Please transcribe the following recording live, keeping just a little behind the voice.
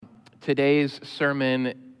Today's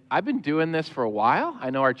sermon, I've been doing this for a while. I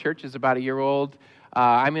know our church is about a year old.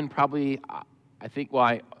 I'm in probably,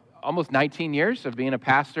 almost 19 years of being a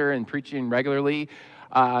pastor and preaching regularly.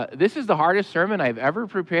 This is the hardest sermon I've ever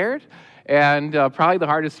prepared, and probably the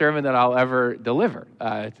hardest sermon that I'll ever deliver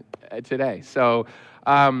today. So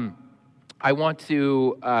I want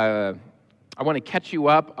to catch you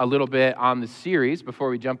up a little bit on the series before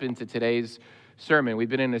we jump into today's sermon. We've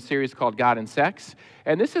been in a series called God and Sex,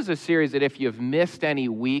 and this is a series that if you've missed any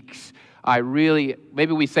weeks,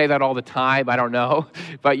 maybe we say that all the time, I don't know,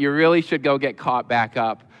 but you really should go get caught back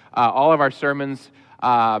up. All of our sermons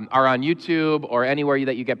are on YouTube or anywhere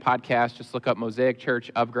that you get podcasts. Just look up Mosaic Church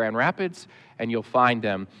of Grand Rapids, and you'll find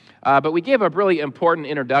them. But we gave a really important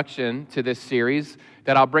introduction to this series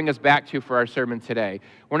that I'll bring us back to for our sermon today.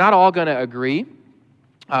 We're not all going to agree.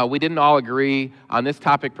 We didn't all agree on this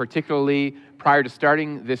topic particularly prior to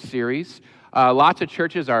starting this series. Lots of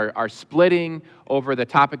churches are splitting over the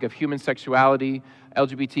topic of human sexuality,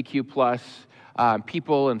 LGBTQ+,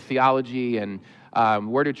 people and theology, and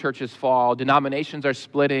where do churches fall? Denominations are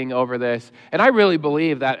splitting over this. And I really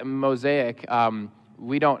believe that in Mosaic,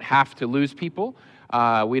 we don't have to lose people.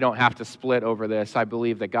 We don't have to split over this. I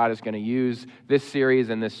believe that God is going to use this series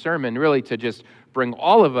and this sermon really to just bring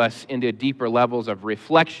all of us into deeper levels of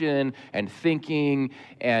reflection and thinking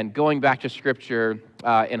and going back to Scripture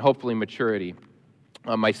and hopefully maturity,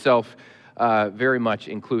 myself very much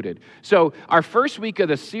included. So our first week of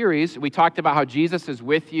the series, we talked about how Jesus is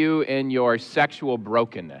with you in your sexual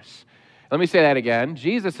brokenness. Let me say that again.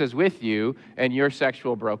 Jesus is with you in your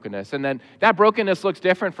sexual brokenness. And then that brokenness looks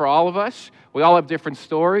different for all of us. We all have different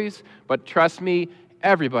stories, but trust me,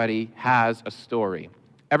 everybody has a story.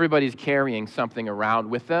 Everybody's carrying something around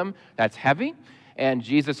with them that's heavy, and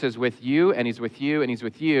Jesus is with you, and He's with you, and He's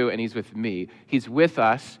with you, and He's with me. He's with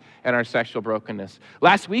us in our sexual brokenness.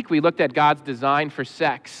 Last week, we looked at God's design for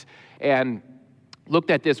sex and looked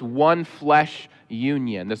at this one flesh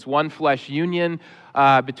union,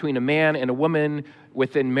 between a man and a woman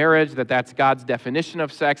within marriage, that's God's definition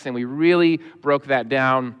of sex, and we really broke that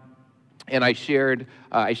down, and I shared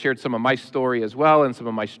some of my story as well and some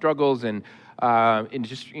of my struggles, and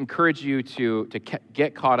just encourage you to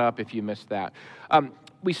get caught up if you missed that.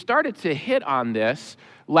 We started to hit on this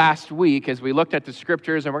last week as we looked at the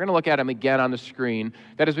scriptures, and we're going to look at them again on the screen,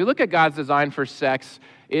 that as we look at God's design for sex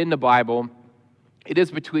in the Bible, it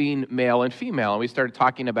is between male and female. And we started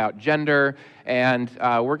talking about gender, and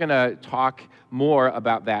we're going to talk more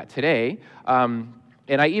about that today.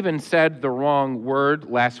 And I even said the wrong word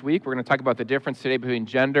last week. We're going to talk about the difference today between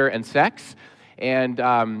gender and sex. And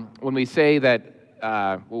when we say that,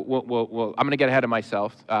 I'm going to get ahead of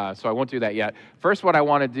myself, so I won't do that yet. First, what I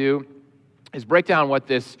want to do is break down what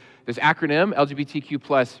this acronym,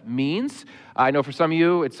 LGBTQ+, means. I know for some of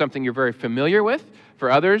you, it's something you're very familiar with. For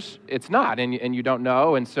others, it's not, and you don't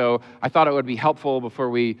know. And so I thought it would be helpful before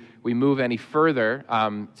we move any further.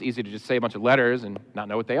 It's easy to just say a bunch of letters and not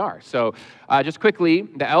know what they are. So just quickly,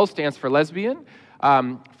 the L stands for lesbian.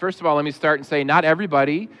 First of all, let me start and say not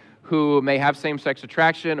everybody who may have same-sex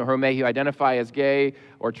attraction or who may identify as gay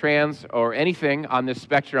or trans or anything on this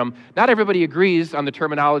spectrum, not everybody agrees on the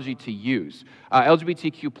terminology to use.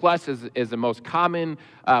 LGBTQ+ is the most common,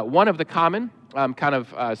 one of the common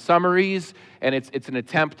summaries, and it's an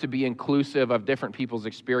attempt to be inclusive of different people's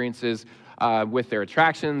experiences with their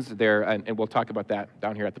attractions, and we'll talk about that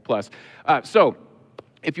down here at the plus. So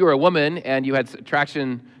if you're a woman and you had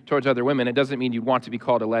attraction towards other women, it doesn't mean you want to be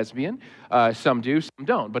called a lesbian. Some do, some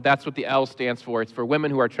don't, but that's what the L stands for. It's for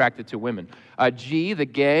women who are attracted to women. G, the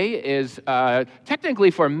gay, is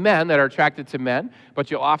technically for men that are attracted to men,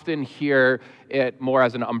 but you'll often hear it more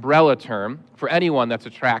as an umbrella term for anyone that's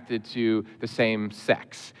attracted to the same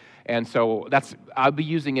sex. And so I'll be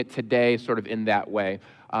using it today sort of in that way.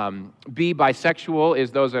 B, bisexual,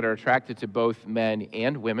 is those that are attracted to both men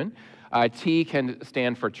and women. T can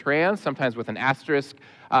stand for trans, sometimes with an asterisk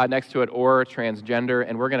next to it, or transgender,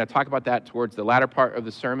 and we're going to talk about that towards the latter part of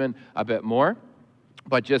the sermon a bit more.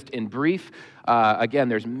 But just in brief, again,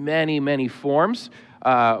 there's many forms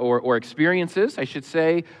or experiences, I should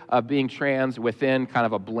say, of being trans within kind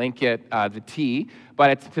of a blanket, the T.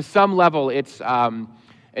 But to some level, it's an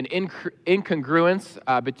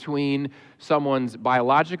incongruence between someone's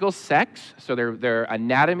biological sex, so their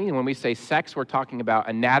anatomy, and when we say sex, we're talking about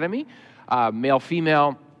anatomy, male,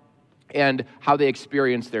 female, and how they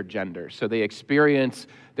experience their gender. So they experience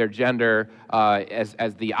their gender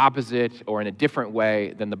as the opposite or in a different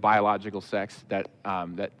way than the biological sex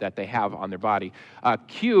that they have on their body.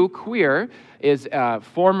 Q, queer, is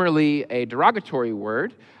formerly a derogatory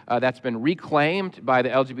word that's been reclaimed by the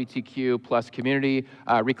LGBTQ plus community,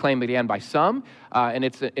 reclaimed again by some, and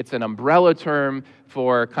it's an umbrella term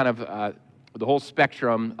for kind of the whole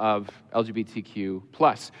spectrum of LGBTQ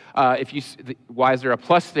plus. Why is there a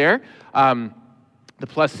plus there? The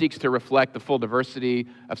plus seeks to reflect the full diversity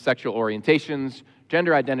of sexual orientations,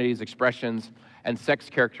 gender identities, expressions, and sex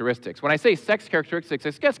characteristics. When I say sex characteristics,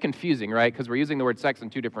 it gets confusing, right? Because we're using the word sex in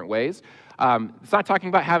two different ways. It's not talking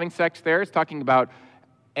about having sex there. It's talking about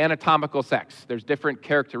anatomical sex. There's different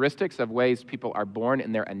characteristics of ways people are born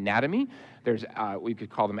in their anatomy. There's, we could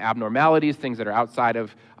call them abnormalities, things that are out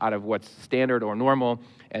of what's standard or normal,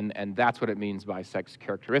 and that's what it means by sex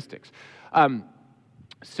characteristics.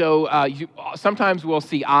 Sometimes we'll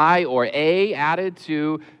see I or A added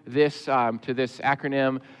to this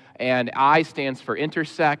acronym, and I stands for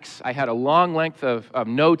intersex. I had a long length of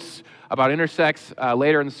notes about intersex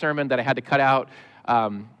later in the sermon that I had to cut out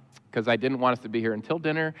because I didn't want us to be here until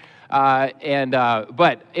dinner. But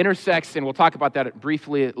intersex, and we'll talk about that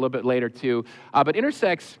briefly a little bit later too, but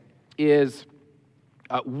intersex is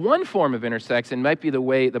one form of intersex, and might be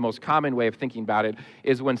the most common way of thinking about it,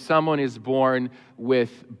 is when someone is born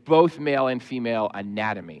with both male and female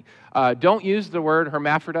anatomy. Don't use the word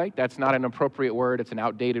hermaphrodite. That's not an appropriate word. It's an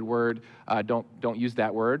outdated word. Don't use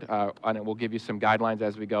that word, and we'll give you some guidelines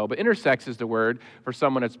as we go. But intersex is the word for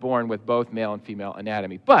someone that's born with both male and female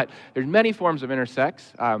anatomy. But there's many forms of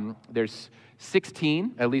intersex. There's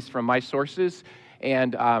 16, at least from my sources,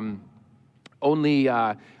 and only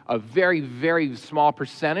a very, very small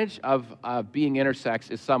percentage of being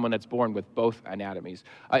intersex is someone that's born with both anatomies.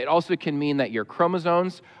 It also can mean that your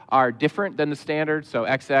chromosomes are different than the standard, so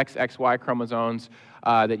XX, XY chromosomes,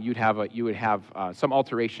 that you would have some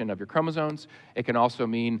alteration of your chromosomes. It can also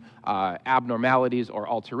mean abnormalities or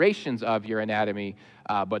alterations of your anatomy,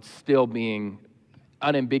 but still being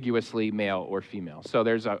unambiguously male or female. So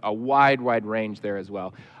there's a wide range there as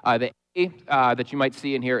well. The A that you might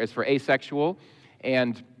see in here is for asexual,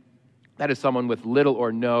 and that is someone with little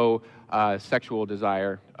or no sexual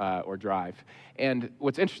desire or drive. And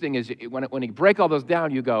what's interesting is when you break all those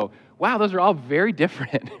down, you go, wow, those are all very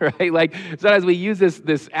different, right? Like, sometimes we use this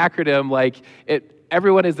acronym, like,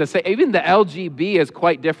 everyone is the same. Even the LGB is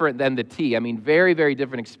quite different than the T. I mean, very, very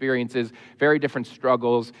different experiences, very different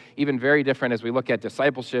struggles, even very different as we look at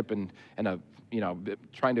discipleship and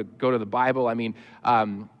trying to go to the Bible. I mean,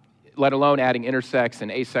 let alone adding intersex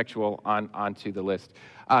and asexual onto the list.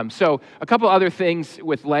 So a couple other things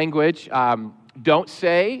with language. Don't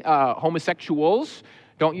say homosexuals.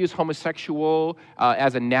 Don't use homosexual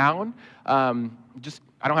as a noun. I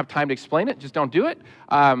don't have time to explain it. Just don't do it.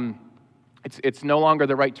 It's no longer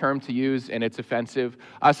the right term to use, and it's offensive.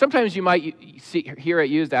 Sometimes you might hear it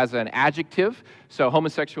used as an adjective, so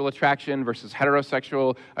homosexual attraction versus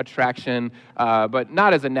heterosexual attraction, but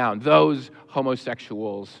not as a noun. Those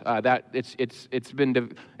homosexuals. It's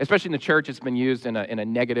been, especially in the church, it's been used in a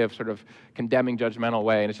negative, sort of condemning, judgmental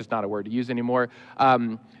way, and it's just not a word to use anymore.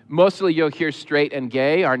 Mostly you'll hear straight and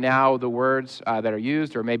gay are now the words that are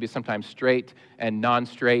used, or maybe sometimes straight and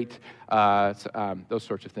non-straight, those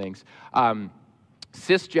sorts of things.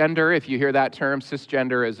 Cisgender, if you hear that term,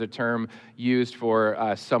 cisgender is a term used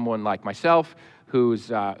for someone like myself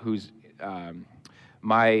who's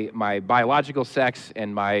my biological sex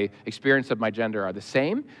and my experience of my gender are the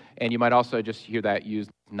same, and you might also just hear that used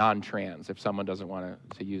non-trans if someone doesn't want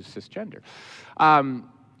to use cisgender.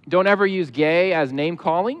 Don't ever use gay as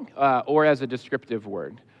name-calling or as a descriptive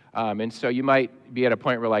word. And so you might be at a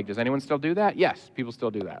point where, like, does anyone still do that? Yes, people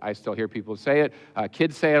still do that. I still hear people say it.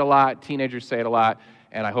 Kids say it a lot. Teenagers say it a lot.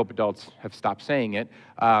 And I hope adults have stopped saying it.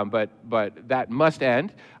 But that must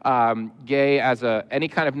end. Gay as any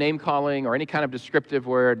kind of name-calling or any kind of descriptive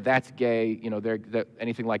word, that's gay.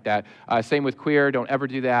 Anything like that. Same with queer. Don't ever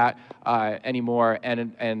do that anymore.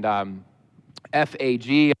 And FAG,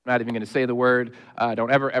 I'm not even going to say the word.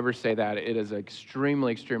 Don't ever say that. It is an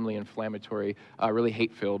extremely, extremely inflammatory, really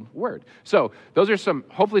hate-filled word. So those are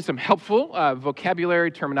hopefully some helpful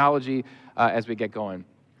vocabulary, terminology as we get going.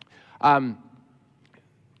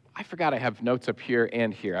 I forgot I have notes up here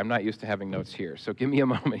and here. I'm not used to having notes here, so give me a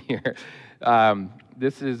moment here.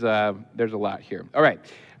 There's a lot here. All right,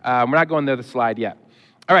 we're not going to the slide yet.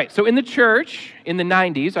 All right, so in the church, in the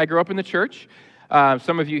 90s, I grew up in the church.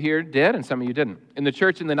 Some of you here did, and some of you didn't. In the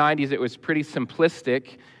church in the 90s, it was pretty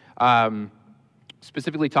simplistic,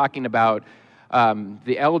 specifically talking about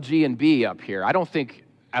the L, G, and B up here. I don't think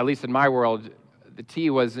at least in my world, the T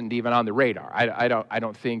wasn't even on the radar. I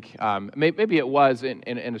don't think, maybe it was in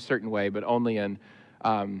a certain way, but only in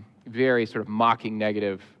very sort of mocking,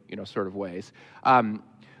 negative, sort of ways.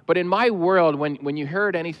 But in my world, when you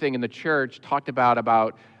heard anything in the church talked about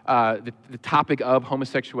the topic of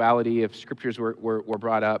homosexuality, if scriptures were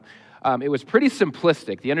brought up, it was pretty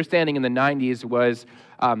simplistic. The understanding in the 90s was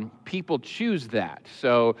people choose that.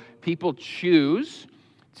 So people choose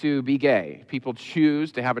to be gay. People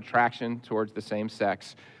choose to have attraction towards the same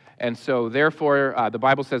sex. And so therefore, the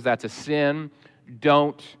Bible says that's a sin.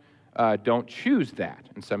 Don't choose that.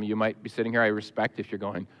 And some of you might be sitting here, I respect if you're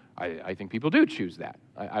going, I think people do choose that.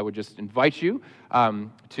 I would just invite you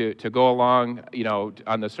to go along,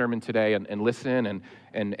 on the sermon today and listen,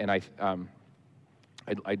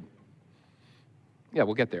 yeah,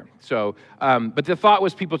 we'll get there. So, but the thought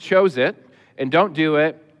was people chose it and don't do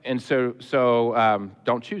it, and so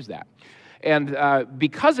don't choose that. And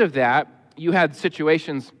because of that, you had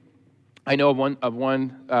situations. I know of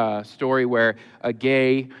one story where a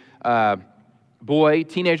gay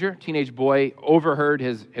teenage boy, overheard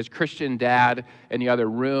his Christian dad in the other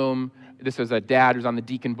room. This was a dad who's on the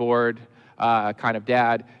deacon board, kind of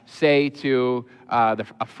dad, say to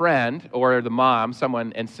a friend or the mom,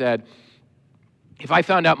 someone, and said, if I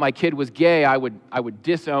found out my kid was gay, I would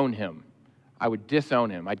disown him. I would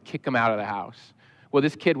disown him. I'd kick him out of the house. Well,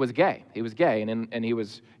 this kid was gay. He was gay, and he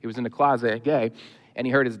was in the closet gay, and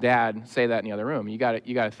he heard his dad say that in the other room. You got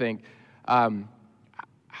to think,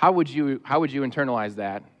 how would you internalize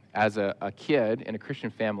that as a kid in a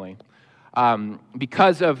Christian family?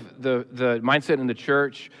 Because of the mindset in the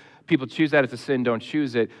church, people choose that as a sin, don't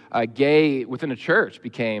choose it. Gay within the church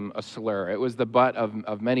became a slur. It was the butt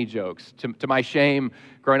of many jokes. To my shame,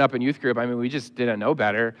 growing up in youth group, we just didn't know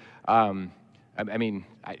better.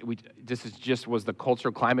 This was the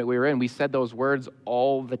cultural climate we were in. We said those words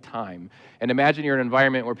all the time. And imagine you're in an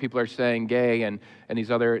environment where people are saying gay and these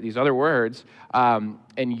other words, and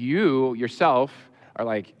you yourself are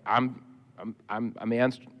like, I'm a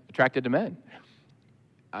man attracted to men,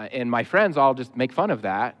 and my friends all just make fun of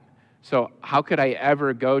that. So how could I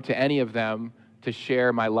ever go to any of them to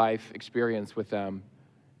share my life experience with them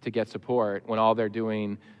to get support when all they're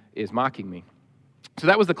doing is mocking me? So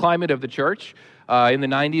that was the climate of the church in the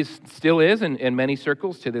 90s, still is in many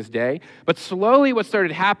circles to this day. But slowly what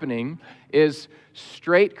started happening is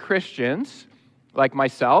straight Christians like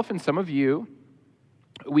myself and some of you,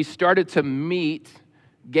 we started to meet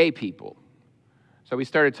gay people. So we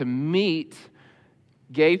started to meet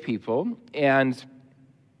gay people, and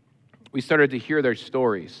we started to hear their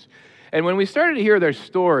stories. And when we started to hear their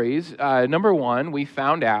stories, number one, we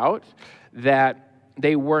found out that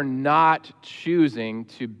they were not choosing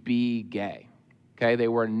to be gay. Okay, they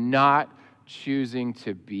were not choosing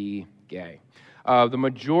to be gay. The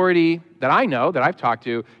majority that I know, that I've talked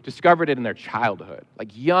to, discovered it in their childhood,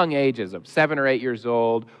 like young ages of 7 or 8 years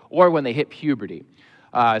old, or when they hit puberty,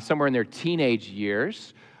 somewhere in their teenage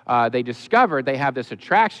years, they discovered they have this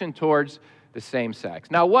attraction towards the same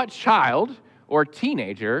sex. Now, what child or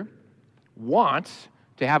teenager wants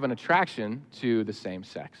to have an attraction to the same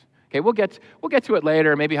sex? Okay, we'll get to it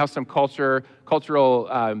later. Maybe how some cultural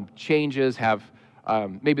changes have.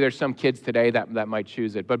 Maybe there's some kids today that might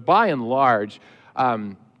choose it, but by and large,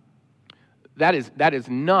 that is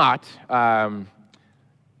not. By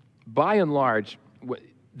and large,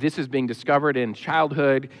 this is being discovered in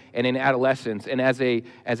childhood and in adolescence. And as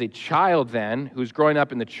a child, then who's growing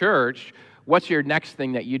up in the church, what's your next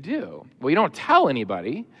thing that you do? Well, you don't tell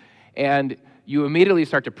anybody, and you immediately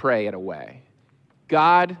start to pray it away.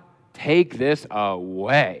 God, take this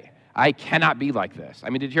away. I cannot be like this.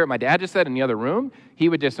 Did you hear what my dad just said in the other room? He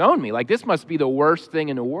would disown me. Like, this must be the worst thing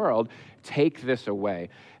in the world. Take this away.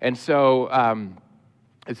 And so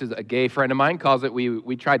this is a gay friend of mine calls it,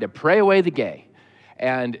 we tried to pray away the gay.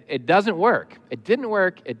 And it doesn't work. It didn't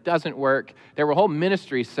work. It doesn't work. There were whole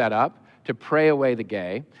ministries set up to pray away the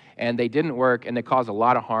gay, and they didn't work, and they caused a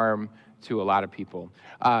lot of harm to a lot of people.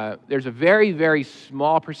 There's a very, very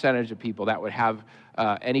small percentage of people that would have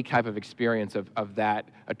any type of experience of that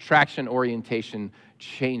attraction orientation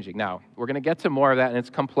changing. Now, we're going to get to more of that, and it's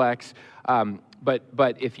complex,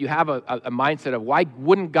 but if you have a mindset of why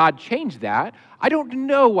wouldn't God change that, I don't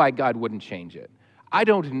know why God wouldn't change it. I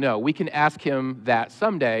don't know. We can ask him that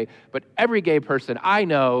someday, but every gay person I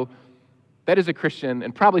know that is a Christian,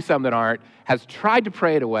 and probably some that aren't, has tried to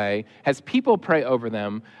pray it away, has people pray over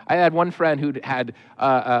them. I had one friend who had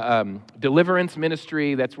deliverance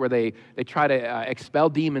ministry. That's where they try to expel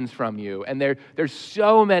demons from you. And there's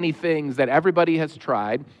so many things that everybody has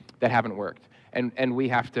tried that haven't worked. And we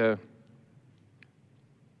have to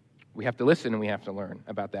We have to listen and we have to learn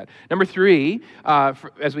about that. Number three,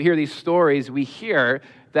 as we hear these stories, we hear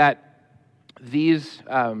that these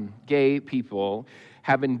gay people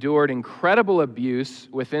have endured incredible abuse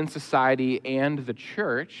within society and the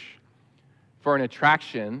church for an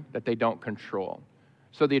attraction that they don't control.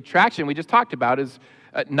 So the attraction we just talked about is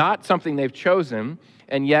not something they've chosen,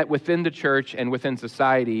 and yet within the church and within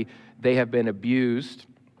society, they have been abused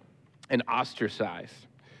and ostracized.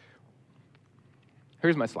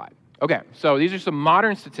 Here's my slide. Okay, so these are some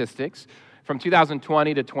modern statistics from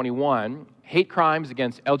 2020 to 21. Hate crimes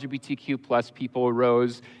against LGBTQ plus people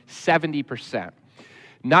rose 70%.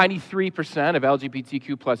 93% of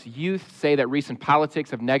LGBTQ plus youth say that recent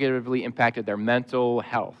politics have negatively impacted their mental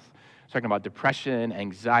health. Talking about depression,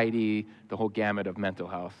 anxiety, the whole gamut of mental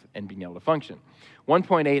health and being able to function.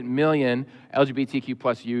 1.8 million LGBTQ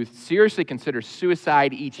plus youth seriously consider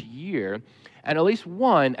suicide each year, and at least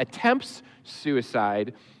one attempts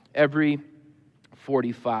suicide every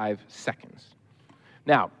 45 seconds.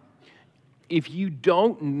 Now, if you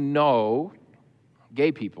don't know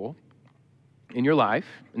gay people in your life,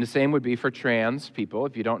 and the same would be for trans people,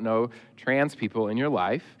 if you don't know trans people in your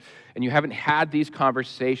life, and you haven't had these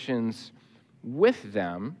conversations with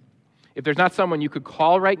them, if there's not someone you could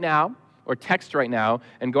call right now or text right now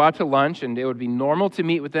and go out to lunch and it would be normal to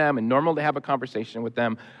meet with them and normal to have a conversation with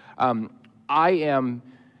them, I am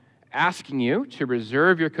asking you to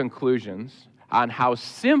reserve your conclusions on how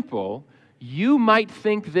simple you might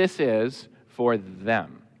think this is for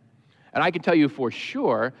them. And I can tell you for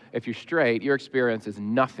sure, if you're straight, your experience is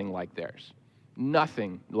nothing like theirs.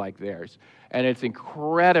 Nothing like theirs. And it's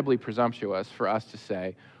incredibly presumptuous for us to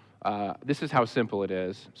say, this is how simple it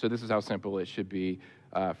is, so this is how simple it should be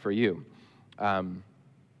for you. All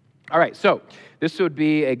right, so this would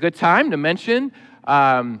be a good time to mention,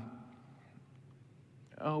 Pro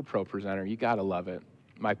Presenter, you gotta love it.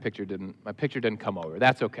 My picture didn't come over.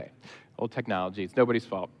 That's okay. Old technology, it's nobody's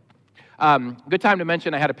fault. Good time to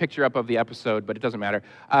mention, I had a picture up of the episode, but it doesn't matter.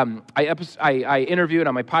 I interviewed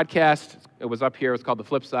on my podcast, it was up here, it's called The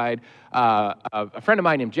Flip Side, a friend of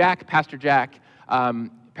mine named Jack, Pastor Jack.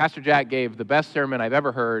 Pastor Jack gave the best sermon I've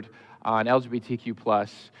ever heard on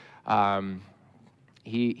LGBTQ+.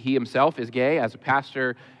 He himself is gay as a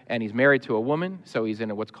pastor, and he's married to a woman, so he's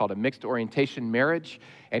in what's called a mixed orientation marriage,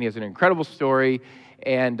 and he has an incredible story,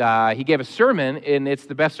 and he gave a sermon, and it's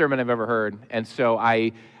the best sermon I've ever heard, and so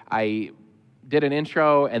I did an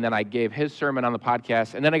intro, and then I gave his sermon on the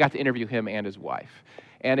podcast, and then I got to interview him and his wife.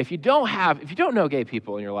 And if you don't know gay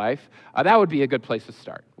people in your life, that would be a good place to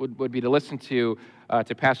start. Would be to listen to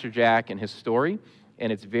Pastor Jack and his story,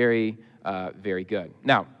 and it's very, very good.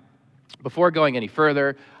 Now, before going any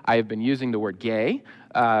further, I have been using the word gay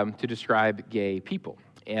to describe gay people.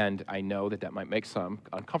 And I know that might make some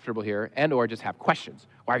uncomfortable here and or just have questions.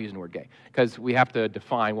 Why are you using the word gay? Because we have to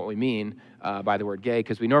define what we mean by the word gay,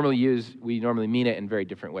 because we normally mean it in very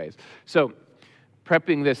different ways. So,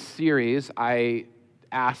 prepping this series, I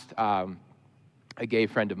asked a gay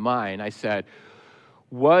friend of mine, I said,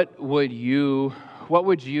 what would you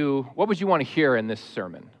want to hear in this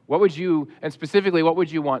sermon? And specifically, what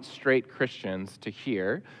would you want straight Christians to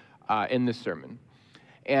hear in this sermon?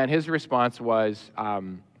 And his response was,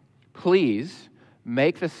 please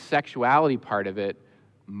make the sexuality part of it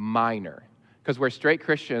minor. Because where straight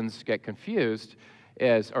Christians get confused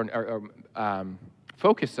or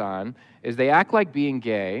focus on is they act like being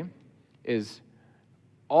gay is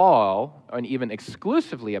all and even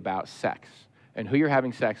exclusively about sex and who you're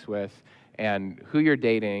having sex with and who you're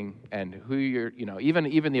dating and who you're, even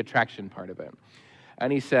the attraction part of it.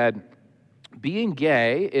 And he said, being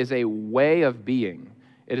gay is a way of being.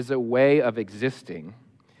 It is a way of existing.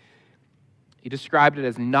 He described it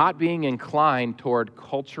as not being inclined toward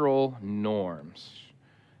cultural norms.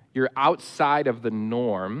 You're outside of the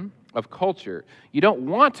norm of culture. You don't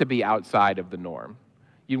want to be outside of the norm.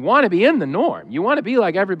 You want to be in the norm. You want to be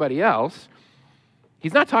like everybody else.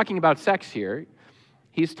 He's not talking about sex here.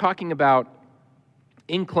 He's talking about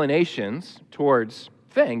inclinations towards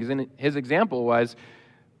things. And his example was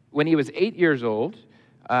when he was 8 years old,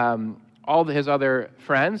 all his other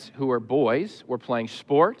friends who were boys were playing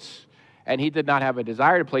sports, and he did not have a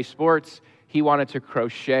desire to play sports. He wanted to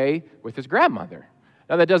crochet with his grandmother.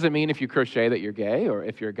 Now, that doesn't mean if you crochet that you're gay or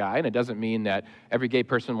if you're a guy, and it doesn't mean that every gay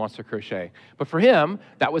person wants to crochet. But for him,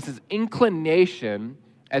 that was his inclination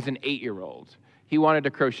as an 8-year-old. He wanted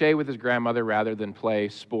to crochet with his grandmother rather than play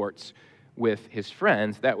sports with his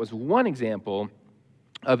friends. That was one example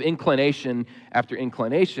of inclination after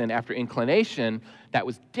inclination after inclination that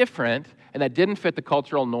was different and that didn't fit the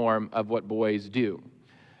cultural norm of what boys do.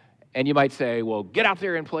 And you might say, well, get out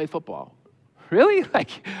there and play football, Really? Like,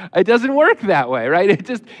 it doesn't work that way, right?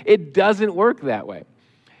 It doesn't work that way.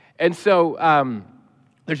 And so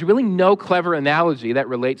there's really no clever analogy that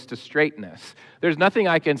relates to straightness. There's nothing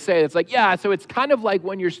I can say that's like, yeah, so it's kind of like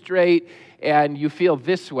when you're straight and you feel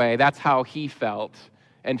this way. That's how he felt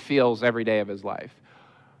and feels every day of his life.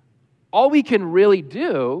 All we can really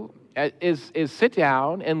do is sit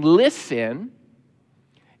down and listen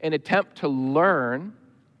and attempt to learn.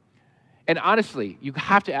 And honestly, you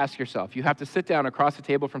have to ask yourself, you have to sit down across the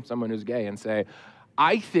table from someone who's gay and say,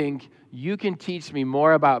 I think you can teach me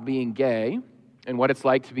more about being gay and what it's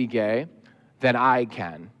like to be gay than I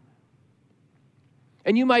can.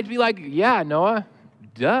 And you might be like, yeah, Noah,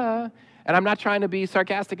 duh. And I'm not trying to be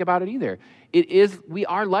sarcastic about it either. We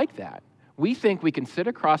are like that. We think we can sit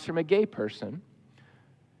across from a gay person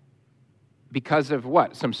because of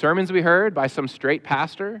what? Some sermons we heard by some straight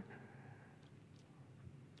pastor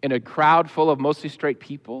in a crowd full of mostly straight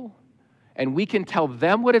people, and we can tell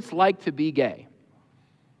them what it's like to be gay.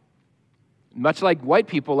 Much like white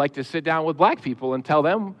people like to sit down with black people and tell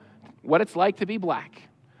them what it's like to be black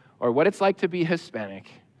or what it's like to be Hispanic.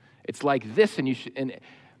 It's like this, and you should,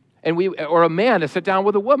 or a man to sit down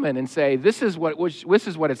with a woman and say, this is what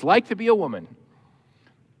it's like to be a woman.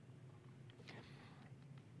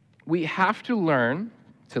 We have to learn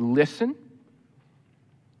to listen,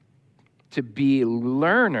 to be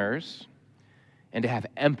learners, and to have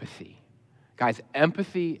empathy. Guys,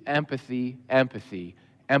 empathy, empathy, empathy,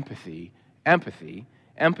 empathy, empathy,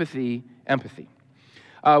 empathy, empathy.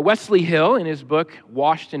 Wesley Hill, in his book,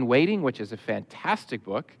 Washed in Waiting, which is a fantastic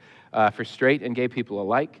book for straight and gay people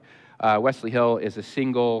alike. Wesley Hill is a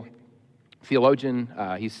single theologian.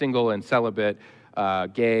 He's single and celibate,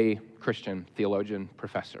 gay Christian theologian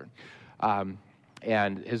professor.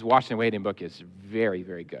 And his Washed in Waiting book is very,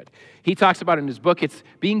 very good. He talks about in his book,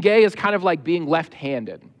 being gay is kind of like being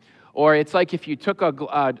left-handed. Or it's like if you took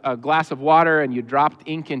a glass of water and you dropped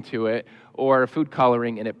ink into it, or food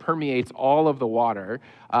coloring, and it permeates all of the water.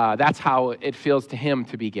 That's how it feels to him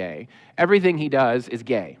to be gay. Everything he does is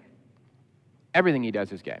gay. Everything he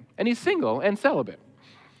does is gay. And he's single and celibate.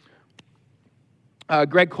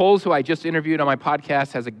 Greg Coles, who I just interviewed on my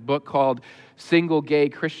podcast, has a book called Single Gay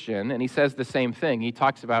Christian, and he says the same thing. He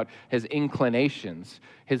talks about his inclinations,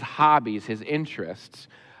 his hobbies, his interests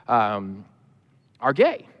are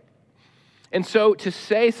gay. And so to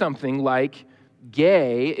say something like,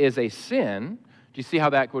 gay is a sin, do you see how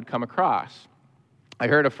that would come across? I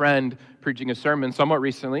heard a friend preaching a sermon somewhat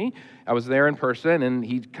recently. I was there in person, and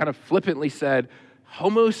he kind of flippantly said,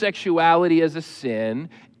 homosexuality is a sin.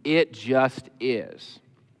 It just is.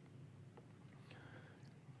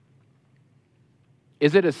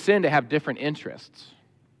 Is it a sin to have different interests?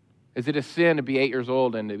 Is it a sin to be 8 years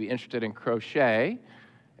old and to be interested in crochet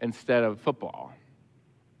instead of football?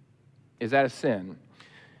 Is that a sin?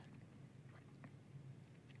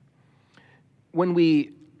 When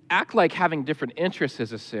we act like having different interests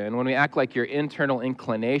is a sin, when we act like your internal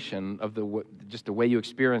inclination of just the way you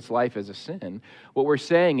experience life is a sin, what we're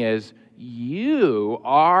saying is, you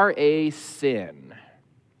are a sin.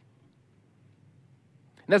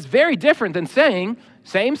 And that's very different than saying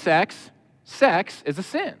same-sex sex is a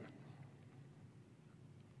sin.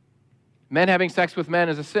 Men having sex with men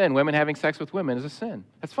is a sin. Women having sex with women is a sin.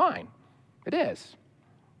 That's fine. It is.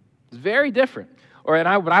 It's very different. Or,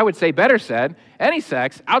 what I would say better said, any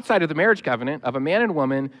sex outside of the marriage covenant of a man and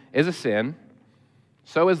woman is a sin.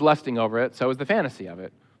 So is lusting over it. So is the fantasy of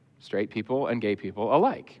it. Straight people and gay people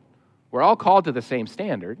alike. We're all called to the same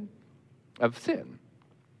standard of sin.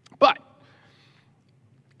 But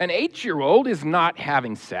an 8-year-old is not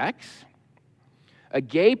having sex. A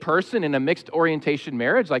gay person in a mixed orientation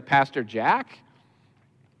marriage like Pastor Jack,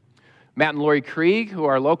 Matt and Lori Krieg, who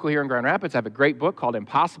are local here in Grand Rapids, have a great book called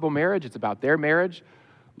Impossible Marriage. It's about their marriage.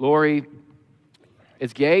 Lori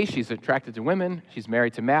is gay. She's attracted to women. She's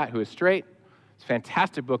married to Matt, who is straight. It's a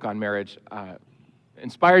fantastic book on marriage.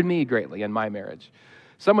 Inspired me greatly in my marriage.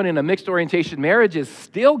 Someone in a mixed orientation marriage is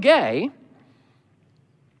still gay.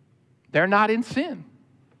 They're not in sin.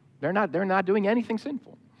 They're not doing anything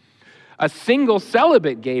sinful. A single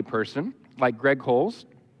celibate gay person, like Greg Coles,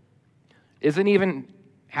 isn't even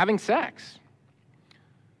having sex.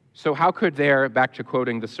 So how could back to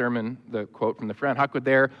quoting the sermon, the quote from the friend, how could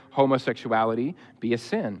their homosexuality be a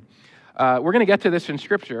sin? We're going to get to this in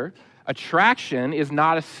Scripture. Attraction is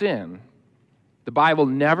not a sin. The Bible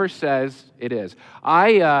never says it is.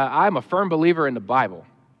 I'm a firm believer in the Bible,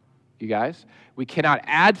 you guys. We cannot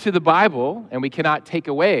add to the Bible, and we cannot take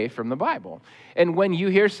away from the Bible. And when you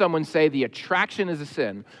hear someone say the attraction is a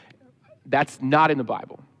sin, that's not in the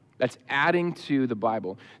Bible. That's adding to the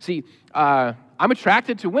Bible. See, I I'm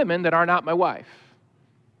attracted to women that are not my wife.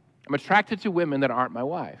 I'm attracted to women that aren't my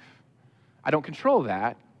wife. I don't control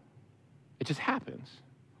that. It just happens.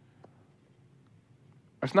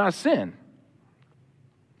 It's not a sin.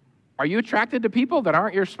 Are you attracted to people that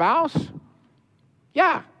aren't your spouse?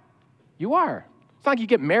 Yeah, you are. It's not like you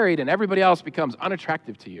get married and everybody else becomes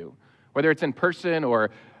unattractive to you, whether it's in person or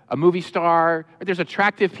a movie star. There's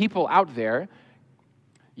attractive people out there.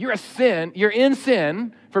 You're in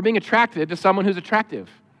sin for being attracted to someone who's attractive.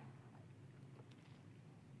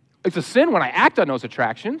 It's a sin when I act on those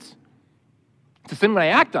attractions. It's a sin when I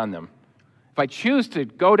act on them. If I choose to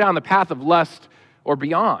go down the path of lust or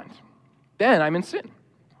beyond, then I'm in sin.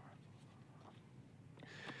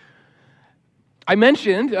 I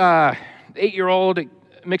mentioned 8-year-old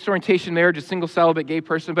mixed orientation marriage, a single celibate gay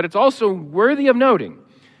person, but it's also worthy of noting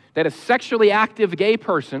that a sexually active gay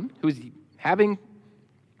person who's having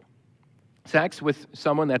sex with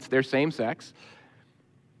someone that's their same sex,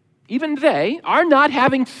 even they are not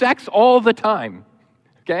having sex all the time,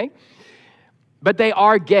 okay? But they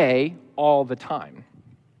are gay all the time.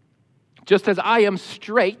 Just as I am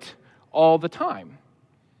straight all the time.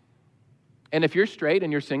 And if you're straight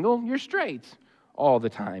and you're single, you're straight all the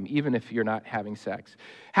time, even if you're not having sex.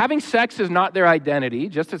 Having sex is not their identity,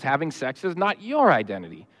 just as having sex is not your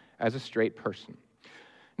identity as a straight person.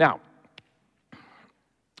 Now,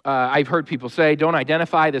 I've heard people say, don't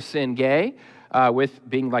identify the sin gay with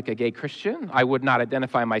being like a gay Christian. I would not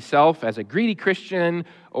identify myself as a greedy Christian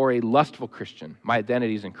or a lustful Christian. My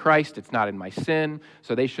identity is in Christ. It's not in my sin,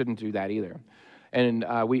 so they shouldn't do that either. And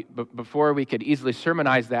before we could easily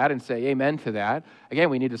sermonize that and say amen to that, again,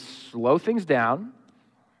 we need to slow things down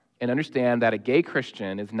and understand that a gay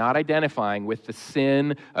Christian is not identifying with the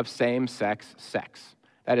sin of same-sex sex.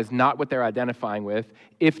 That is not what they're identifying with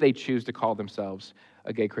if they choose to call themselves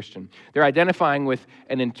a gay Christian. They're identifying with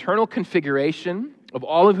an internal configuration of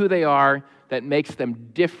all of who they are that makes them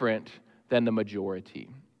different than the majority.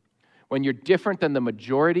 When you're different than the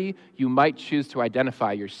majority, you might choose to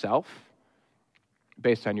identify yourself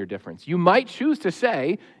based on your difference. You might choose to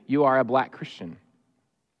say you are a black Christian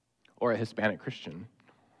or a Hispanic Christian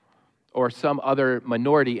or some other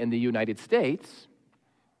minority in the United States.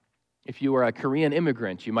 If you are a Korean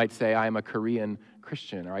immigrant, you might say, I am a Korean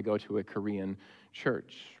Christian, or I go to a Korean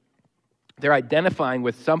church. They're identifying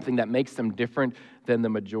with something that makes them different than the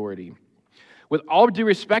majority. With all due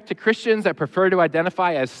respect to Christians that prefer to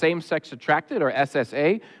identify as same-sex attracted, or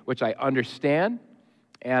SSA, which I understand,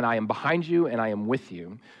 and I am behind you, and I am with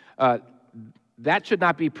you, that should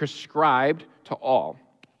not be prescribed to all,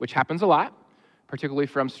 which happens a lot, particularly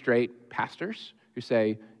from straight pastors who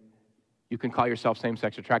say, you can call yourself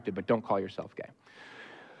same-sex attracted, but don't call yourself gay.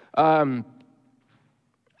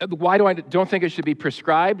 Why don't think it should be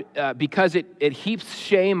prescribed? Because it heaps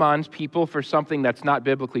shame on people for something that's not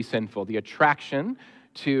biblically sinful. The attraction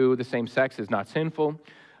to the same sex is not sinful.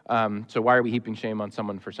 So why are we heaping shame on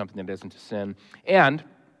someone for something that isn't a sin? And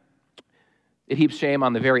it heaps shame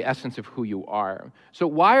on the very essence of who you are. So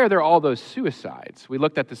why are there all those suicides? We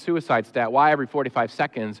looked at the suicide stat. Why every 45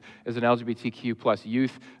 seconds is an LGBTQ plus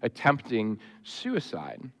youth attempting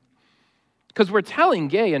suicide? Because we're telling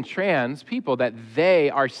gay and trans people that they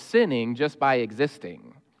are sinning just by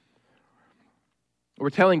existing. We're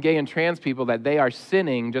telling gay and trans people that they are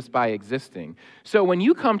sinning just by existing. So when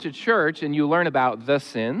you come to church and you learn about the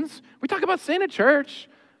sins, we talk about sin at church.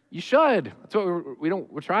 You should. That's what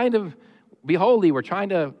we're trying to be holy. We're trying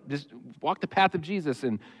to just walk the path of Jesus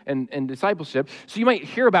and discipleship. So you might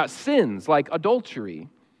hear about sins like adultery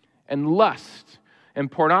and lust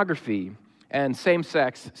and pornography and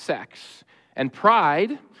same-sex sex and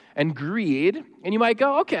pride and greed. And you might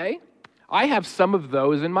go, okay, I have some of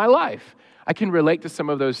those in my life. I can relate to some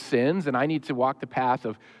of those sins, and I need to walk the path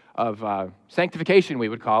of sanctification, we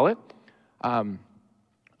would call it,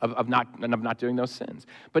 of not doing those sins.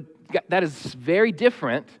 But that is very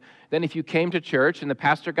different than if you came to church and the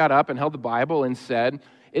pastor got up and held the Bible and said,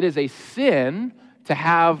 it is a sin to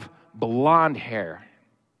have blonde hair.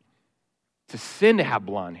 It's a sin to have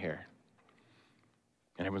blonde hair.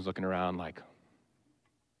 And everyone's looking around like,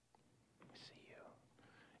 I see you.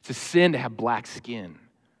 It's a sin to have black skin.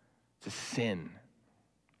 It's a sin.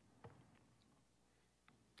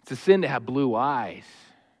 It's a sin to have blue eyes.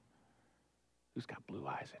 Who's got blue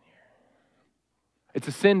eyes in here? It's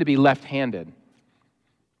a sin to be left-handed.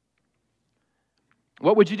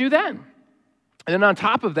 What would you do then? And then on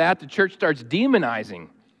top of that, the church starts demonizing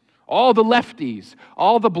all the lefties,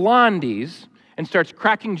 all the blondies, and starts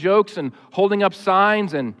cracking jokes and holding up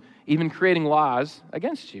signs and even creating laws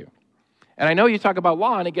against you. And I know you talk about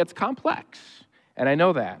law and it gets complex, and I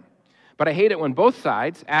know that. But I hate it when both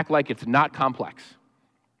sides act like it's not complex.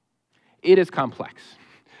 It is complex.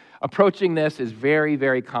 Approaching this is very,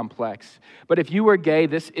 very complex. But if you were gay,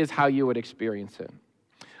 this is how you would experience it.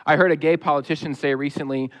 I heard a gay politician say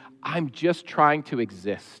recently, "I'm just trying to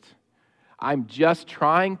exist. I'm just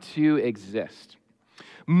trying to exist."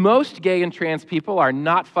 Most gay and trans people are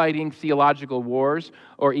not fighting theological wars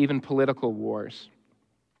or even political wars,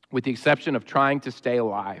 with the exception of trying to stay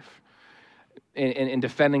alive and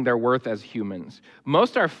defending their worth as humans.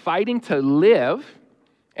 Most are fighting to live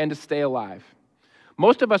and to stay alive.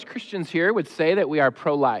 Most of us Christians here would say that we are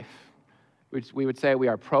pro-life. We would say we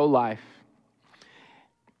are pro-life.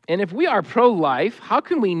 And if we are pro-life, how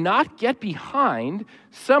can we not get behind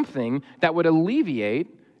something that would alleviate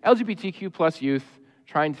LGBTQ plus youth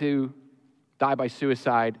trying to die by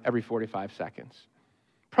suicide every 45 seconds?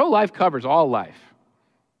 Pro-life covers all life.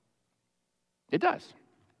 It does.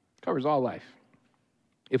 It covers all life.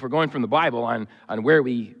 If we're going from the Bible on where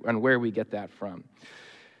we get that from.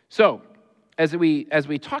 So, as we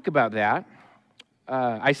talk about that,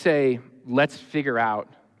 I say, let's figure out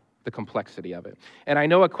the complexity of it. And I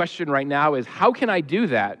know a question right now is, how can I do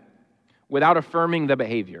that without affirming the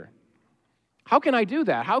behavior? How can I do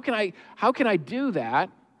that? How can I do that?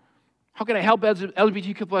 How can I help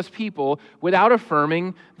LGBTQ plus people without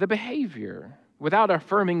affirming the behavior, without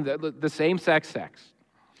affirming the same-sex sex?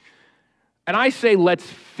 And I say, let's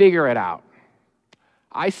figure it out.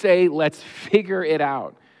 I say, let's figure it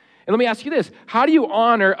out. And let me ask you this. How do you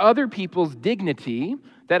honor other people's dignity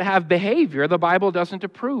that have behavior the Bible doesn't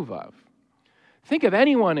approve of? Think of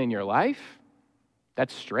anyone in your life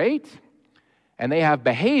that's straight, and they have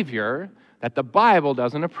behavior that the Bible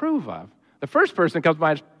doesn't approve of. The first person that comes to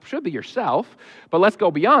mind should be yourself, but let's go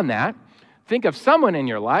beyond that. Think of someone in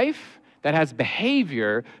your life that has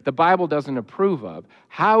behavior the Bible doesn't approve of.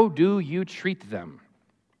 How do you treat them?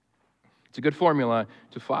 It's a good formula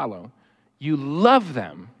to follow. You love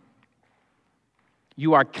them.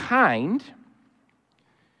 You are kind.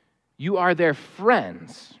 You are their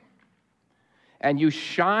friends. And you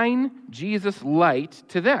shine Jesus' light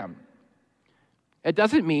to them. It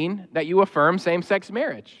doesn't mean that you affirm same-sex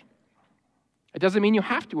marriage. It doesn't mean you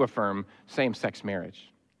have to affirm same-sex marriage.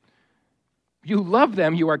 You love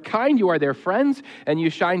them, you are kind, you are their friends, and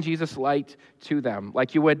you shine Jesus' light to them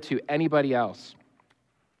like you would to anybody else.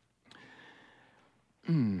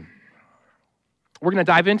 We're going to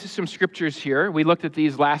dive into some scriptures here. We looked at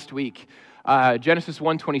these last week. Genesis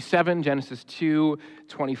 1:27, Genesis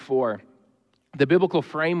 2:24. The biblical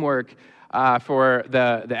framework for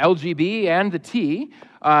the LGB and the T,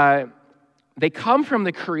 they come from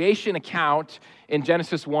the creation account in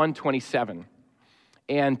Genesis 1:27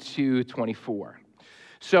 and 2:24.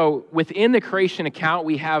 So within the creation account,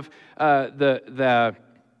 we have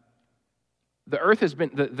the earth has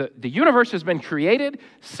been, the universe has been created,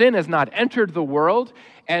 sin has not entered the world,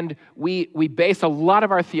 and we base a lot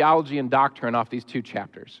of our theology and doctrine off these two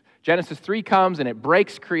chapters. Genesis 3 comes and it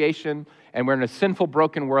breaks creation, and we're in a sinful,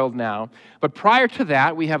 broken world now. But prior to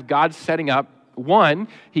that, we have God setting up, one,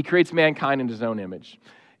 he creates mankind in his own image.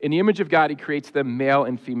 In the image of God, he creates them, male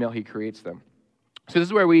and female, he creates them. So this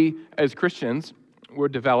is where we, as Christians,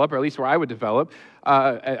 would develop, or at least where I would develop,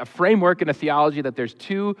 a framework and a theology that there's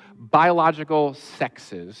two biological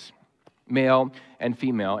sexes, male and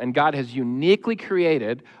female, and God has uniquely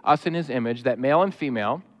created us in his image that male and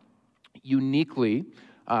female uniquely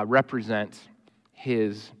represent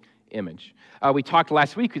his image. We talked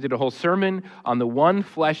last week, we did a whole sermon on the one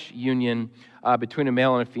flesh union between a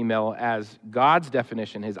male and a female as God's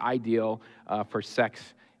definition, his ideal for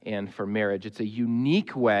sex and for marriage. It's a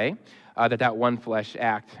unique way that one flesh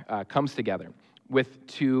act comes together with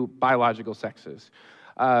two biological sexes.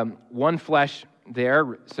 One flesh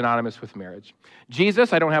there, synonymous with marriage.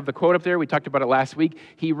 Jesus, I don't have the quote up there, we talked about it last week,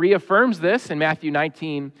 he reaffirms this in Matthew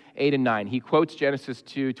 19:8-9. He quotes Genesis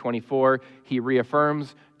 2:24. He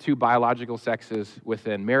reaffirms two biological sexes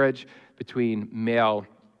within marriage between male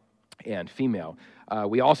and female.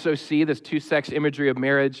 We also see this two-sex imagery of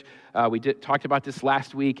marriage. We talked about this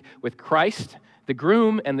last week with Christ, the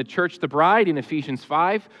groom, and the church, the bride, in Ephesians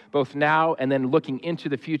 5, both now and then looking into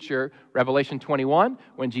the future. Revelation 21,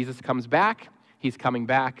 when Jesus comes back, he's coming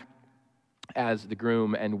back as the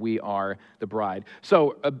groom, and we are the bride.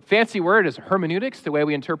 So a fancy word is hermeneutics, the way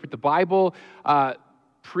we interpret the Bible.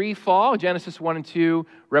 Pre-fall, Genesis 1 and 2,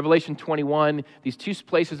 Revelation 21, these two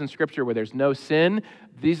places in Scripture where there's no sin,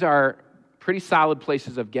 these are pretty solid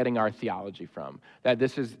places of getting our theology from. That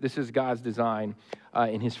this is God's design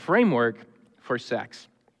in his framework for sex.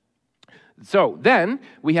 So then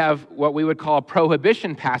we have what we would call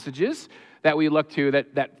prohibition passages that we look to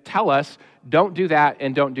that tell us, don't do that,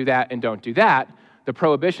 and don't do that, and don't do that. The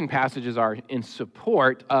prohibition passages are in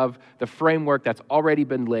support of the framework that's already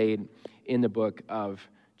been laid in the book of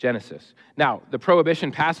Genesis. Now, the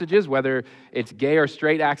prohibition passages, whether it's gay or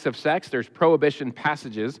straight acts of sex, there's prohibition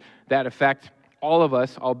passages that affect all of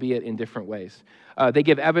us, albeit in different ways. They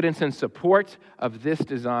give evidence in support of this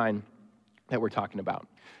design that we're talking about.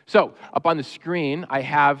 So, up on the screen, I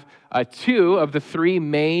have two of the three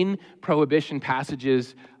main prohibition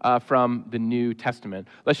passages from the New Testament.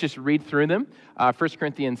 Let's just read through them. 1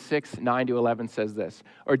 Corinthians 6, 9-11 says this,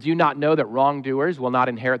 "Or do you not know that wrongdoers will not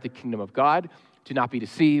inherit the kingdom of God? Do not be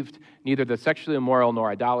deceived. Neither the sexually immoral, nor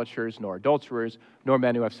idolaters, nor adulterers, nor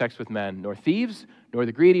men who have sex with men, nor thieves, nor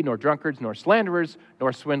the greedy, nor drunkards, nor slanderers,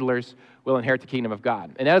 nor swindlers will inherit the kingdom of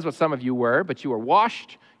God. And that is what some of you were, but you were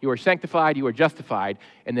washed, you were sanctified, you were justified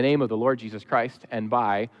in the name of the Lord Jesus Christ and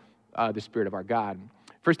by the Spirit of our God."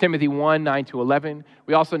 1 Timothy 1, 9-11,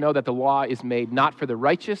 "We also know that the law is made not for the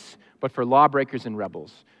righteous, but for lawbreakers and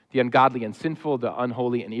rebels, the ungodly and sinful, the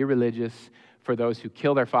unholy and irreligious, for those who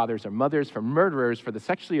kill their fathers or mothers, for murderers, for the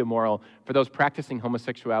sexually immoral, for those practicing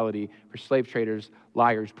homosexuality, for slave traders,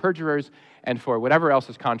 liars, perjurers, and for whatever else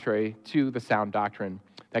is contrary to the sound doctrine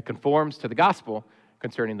that conforms to the gospel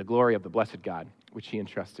concerning the glory of the blessed God, which he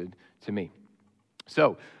entrusted to me."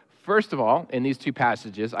 So, first of all, in these two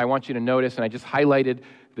passages, I want you to notice, and I just highlighted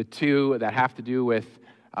the two that have to do with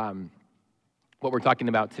what we're talking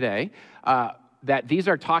about today, that these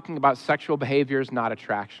are talking about sexual behaviors, not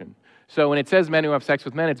attraction. So when it says men who have sex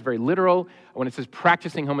with men, it's very literal. When it says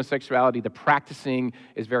practicing homosexuality, the practicing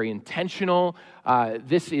is very intentional.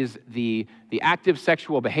 This is the active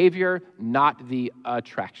sexual behavior, not the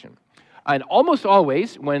attraction. And almost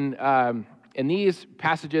always, when in these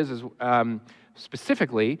passages,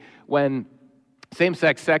 specifically, when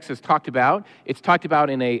same-sex sex is talked about, it's talked about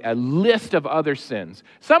in a list of other sins.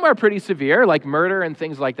 Some are pretty severe, like murder and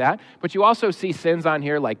things like that, but you also see sins on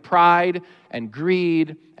here like pride and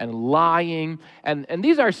greed and lying, and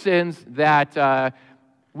these are sins that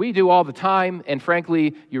we do all the time, and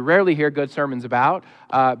frankly, you rarely hear good sermons about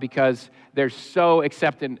because they're so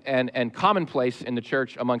accepted and commonplace in the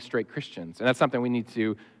church among straight Christians, and that's something we need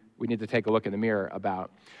to take a look in the mirror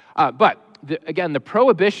about. But again, the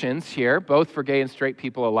prohibitions here, both for gay and straight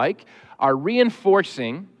people alike, are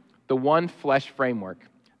reinforcing the one flesh framework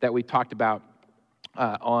that we talked about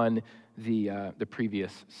on the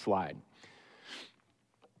previous slide.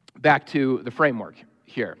 Back to the framework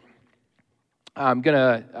here. I'm going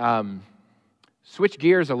to switch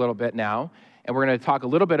gears a little bit now, and we're going to talk a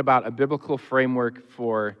little bit about a biblical framework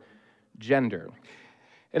for gender.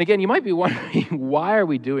 And again, you might be wondering, why are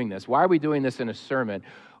we doing this? Why are we doing this in a sermon?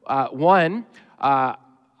 One,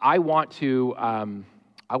 I want to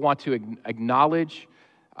acknowledge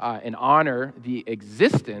and honor the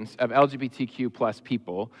existence of LGBTQ plus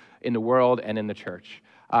people in the world and in the church.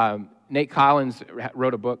 Nate Collins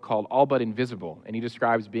wrote a book called All But Invisible, and he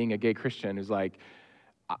describes being a gay Christian who's like,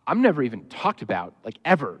 I'm never even talked about, like,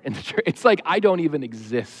 ever in the church. It's like I don't even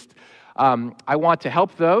exist. I want to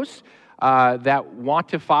help those that want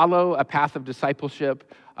to follow a path of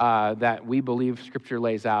discipleship that we believe Scripture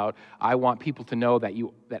lays out. I want people to know that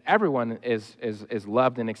everyone is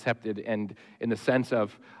loved and accepted, and in the sense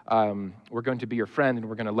of we're going to be your friend and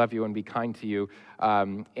we're going to love you and be kind to you.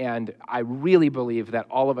 And I really believe that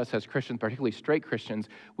all of us as Christians, particularly straight Christians,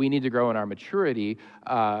 we need to grow in our maturity in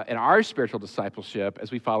our spiritual discipleship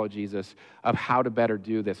as we follow Jesus of how to better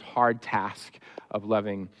do this hard task of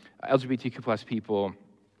loving LGBTQ plus people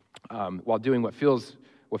while doing what feels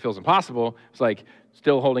impossible. It's like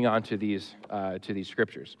still holding on to these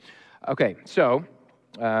scriptures. Okay, so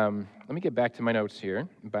let me get back to my notes here.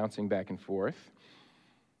 I'm bouncing back and forth.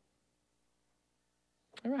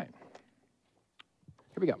 All right.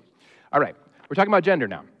 Here we go. All right, we're talking about gender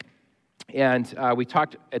now. And we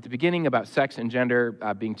talked at the beginning about sex and gender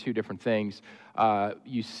being two different things.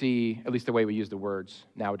 You see, at least the way we use the words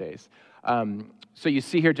nowadays. So you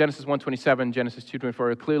see here Genesis 1:27, Genesis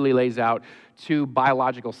 2:24, it clearly lays out two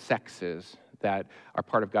biological sexes that are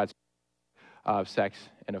part of God's of sex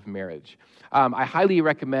and of marriage. I highly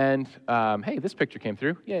recommend, hey, this picture came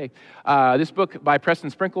through, yay. This book by Preston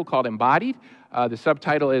Sprinkle called Embodied. The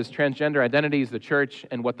subtitle is Transgender Identities, the Church,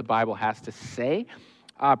 and What the Bible Has to Say.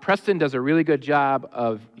 Preston does a really good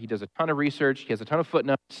job he does a ton of research, he has a ton of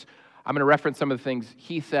footnotes. I'm going to reference some of the things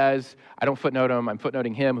he says. I don't footnote him. I'm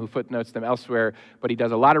footnoting him, who footnotes them elsewhere. But he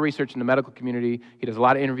does a lot of research in the medical community. He does a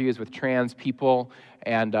lot of interviews with trans people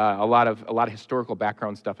and a lot of historical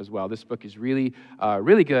background stuff as well. This book is really,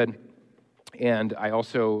 really good. And I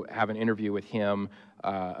also have an interview with him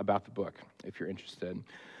about the book, if you're interested.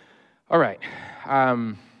 All right.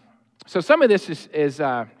 So some of this is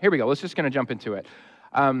here we go. Let's just going to jump into it.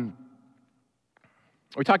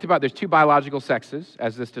 We talked about there's two biological sexes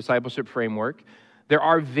as this discipleship framework. There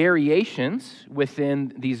are variations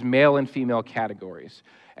within these male and female categories.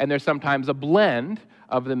 And there's sometimes a blend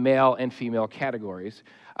of the male and female categories.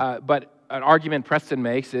 But an argument Preston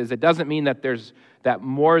makes is it doesn't mean that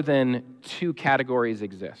more than two categories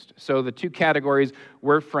exist. So the two categories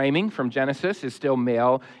we're framing from Genesis is still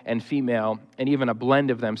male and female, and even a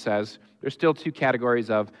blend of them says there's still two categories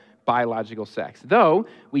of biological sex, though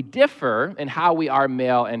we differ in how we are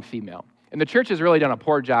male and female. And the church has really done a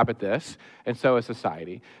poor job at this, and so has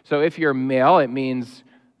society. So if you're male, it means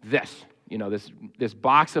this, this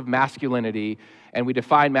box of masculinity, and we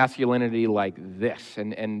define masculinity like this.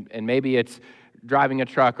 And maybe it's driving a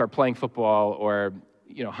truck or playing football or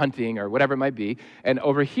hunting or whatever it might be. And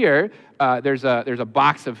over here, there's a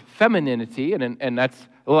box of femininity, and that's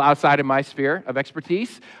a little outside of my sphere of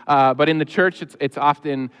expertise. But in the church, it's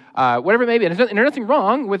often whatever it may be. And there's nothing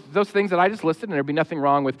wrong with those things that I just listed, and there'd be nothing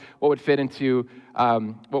wrong with what would fit into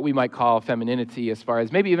what we might call femininity, as far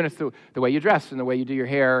as maybe even it's the way you dress and the way you do your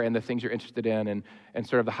hair and the things you're interested in and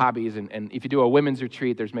sort of the hobbies. And if you do a women's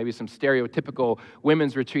retreat, there's maybe some stereotypical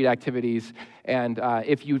women's retreat activities. And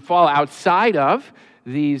if you fall outside of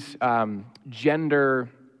these gender,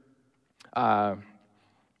 we'll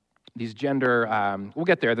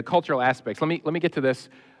get there, the cultural aspects. Let me get to this.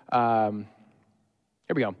 Here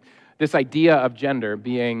we go. This idea of gender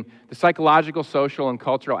being the psychological, social, and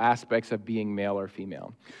cultural aspects of being male or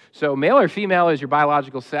female. So male or female is your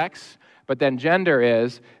biological sex, but then gender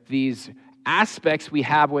is these aspects we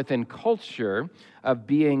have within culture of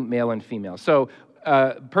being male and female. So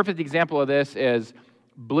a perfect example of this is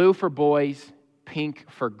blue for boys, pink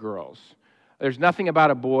for girls. There's nothing about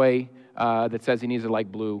a boy that says he needs to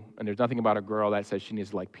like blue, and there's nothing about a girl that says she needs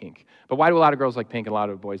to like pink. But why do a lot of girls like pink and a lot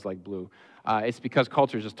of boys like blue? It's because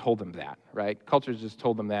culture just told them that, right? Culture just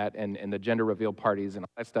told them that, and the gender reveal parties and all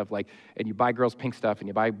that stuff, and you buy girls pink stuff and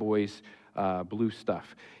you buy boys blue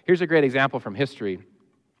stuff. Here's a great example from history.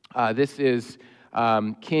 This is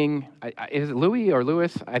King, is it Louis or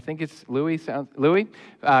Louis? I think it's Louis.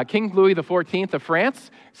 King Louis XIV of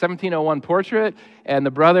France, 1701 portrait, and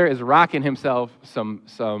the brother is rocking himself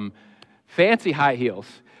some fancy high heels.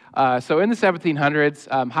 So in the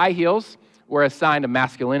 1700s, high heels were a sign of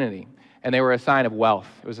masculinity, and they were a sign of wealth.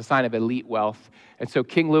 It was a sign of elite wealth. And so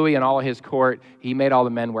King Louis and all of his court, he made all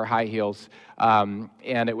the men wear high heels, and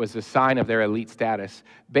it was a sign of their elite status.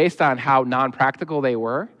 Based on how non-practical they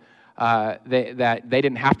were, they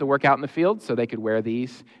didn't have to work out in the field, so they could wear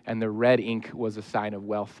these, and the red ink was a sign of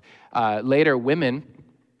wealth. Later, women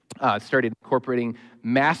started incorporating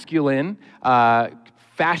masculine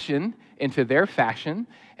fashion into their fashion,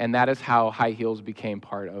 and that is how high heels became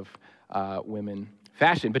part of women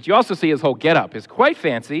fashion. But you also see his whole getup is quite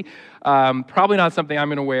fancy. Probably not something I'm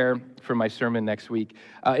going to wear for my sermon next week.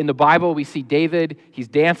 In the Bible, we see David. He's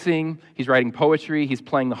dancing. He's writing poetry. He's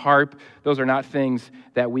playing the harp. Those are not things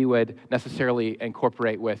that we would necessarily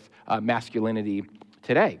incorporate with masculinity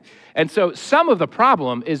today. And so some of the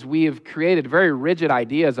problem is we've created very rigid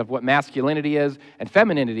ideas of what masculinity is and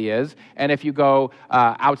femininity is. And if you go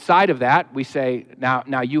outside of that, we say,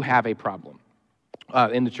 now you have a problem.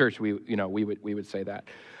 In the church, we would say that.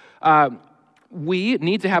 We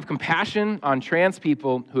need to have compassion on trans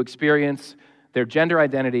people who experience their gender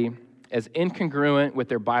identity as incongruent with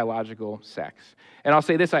their biological sex. And I'll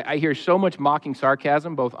say this, I hear so much mocking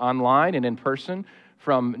sarcasm, both online and in person,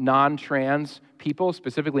 from non-trans people,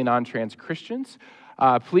 specifically non-trans Christians.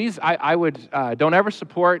 Please, I would, don't ever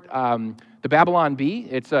support the Babylon Bee.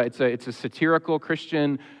 It's a satirical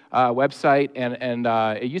Christian website, and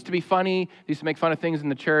it used to be funny. They used to make fun of things in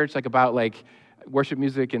the church, about worship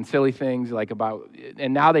music and silly things,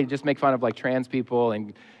 and now they just make fun of trans people,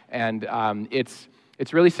 and it's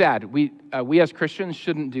really sad. We as Christians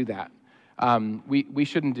shouldn't do that. We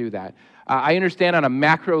shouldn't do that. I understand on a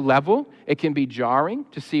macro level, it can be jarring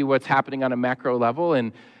to see what's happening on a macro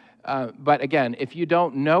level, but again, if you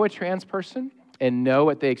don't know a trans person and know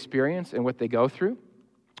what they experience and what they go through,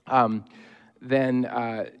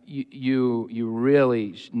 then you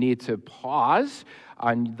really need to pause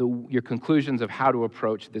on your conclusions of how to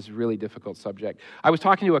approach this really difficult subject. I was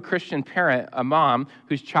talking to a Christian parent, a mom,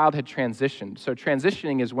 whose child had transitioned. So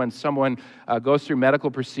transitioning is when someone goes through medical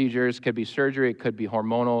procedures, could be surgery, it could be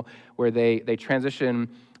hormonal, where they transition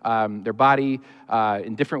their body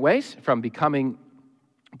in different ways from becoming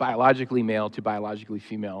biologically male to biologically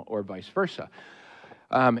female or vice versa.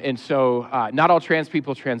 And so not all trans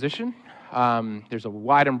people transition. There's a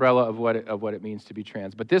wide umbrella of what it means to be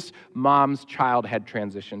trans. But this mom's child had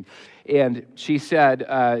transitioned. And she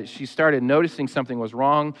said she started noticing something was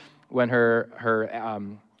wrong when her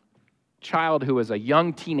child, who was a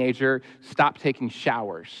young teenager, stopped taking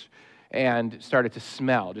showers and started to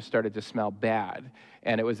smell bad.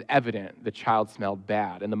 And it was evident the child smelled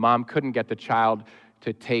bad. And the mom couldn't get the child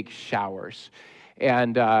to take showers.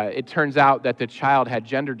 And it turns out that the child had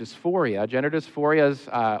gender dysphoria. Gender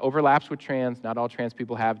dysphoria overlaps with trans. Not all trans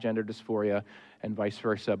people have gender dysphoria and vice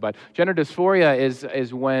versa. But gender dysphoria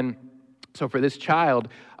is when, so for this child,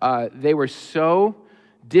 they were so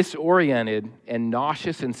disoriented and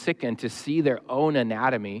nauseous and sickened to see their own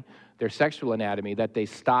anatomy, their sexual anatomy, that they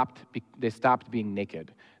stopped being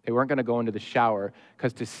naked. They weren't going to go into the shower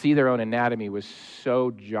because to see their own anatomy was so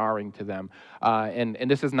jarring to them. And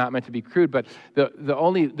this is not meant to be crude, but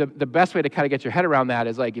the best way to kind of get your head around that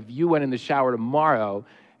is like if you went in the shower tomorrow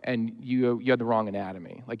and you had the wrong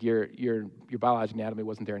anatomy, like your biological anatomy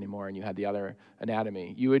wasn't there anymore, and you had the other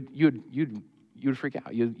anatomy, you'd freak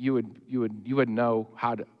out. You would know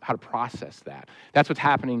how to process that. That's what's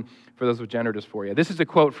happening for those with gender dysphoria. This is a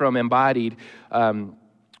quote from Embodied.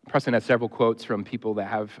 Preston has several quotes from people that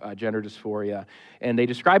have gender dysphoria, and they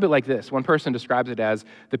describe it like this. One person describes it as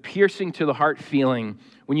the piercing to the heart feeling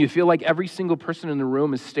when you feel like every single person in the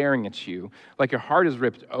room is staring at you, like your heart is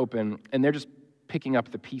ripped open, and they're just picking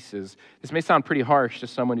up the pieces. This may sound pretty harsh to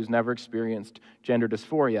someone who's never experienced gender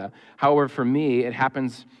dysphoria. However, for me, it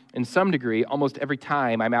happens in some degree almost every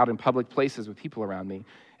time I'm out in public places with people around me.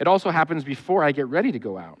 It also happens before I get ready to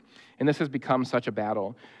go out. And this has become such a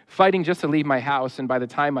battle. Fighting just to leave my house, and by the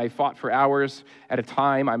time I fought for hours at a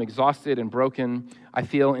time, I'm exhausted and broken. I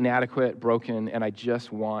feel inadequate, broken, and I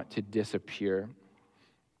just want to disappear.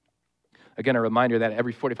 Again, a reminder that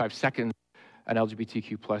every 45 seconds, an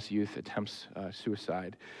LGBTQ plus youth attempts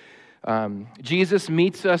suicide. Jesus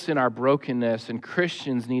meets us in our brokenness, and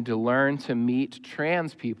Christians need to learn to meet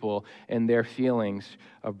trans people in their feelings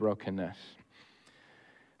of brokenness.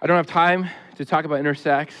 I don't have time to talk about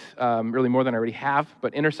intersex, really more than I already have,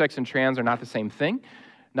 but intersex and trans are not the same thing.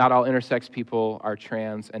 Not all intersex people are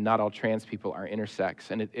trans, and not all trans people are intersex.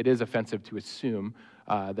 And it is offensive to assume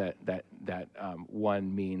that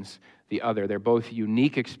one means the other. They're both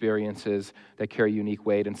unique experiences that carry unique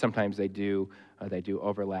weight, and sometimes they do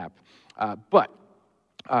overlap. But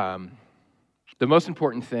the most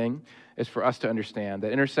important thing is for us to understand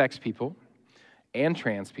that intersex people and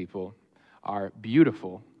trans people are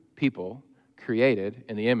beautiful people created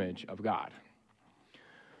in the image of God.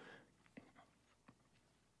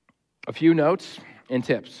 A few notes and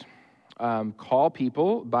tips. Call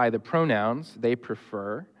people by the pronouns they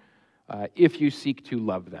prefer if you seek to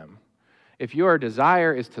love them. If your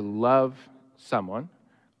desire is to love someone,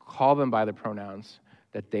 call them by the pronouns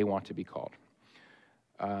that they want to be called.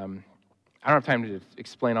 I don't have time to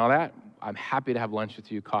explain all that. I'm happy to have lunch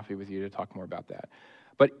with you, coffee with you to talk more about that.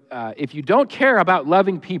 But if you don't care about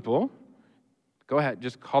loving people, go ahead,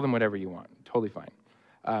 just call them whatever you want. Totally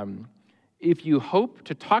fine. If you hope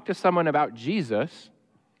to talk to someone about Jesus,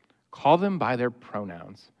 call them by their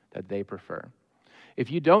pronouns that they prefer.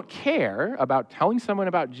 If you don't care about telling someone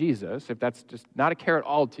about Jesus, if that's just not a care at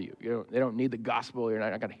all to you, they don't need the gospel, you're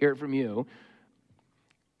not going to hear it from you,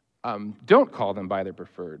 don't call them by their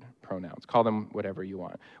preferred pronouns. Call them whatever you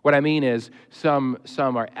want. What I mean is some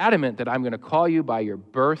are adamant that I'm going to call you by your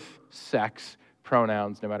birth, sex,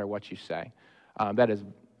 pronouns, no matter what you say.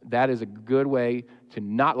 That is a good way to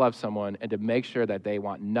not love someone and to make sure that they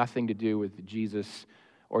want nothing to do with Jesus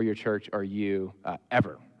or your church or you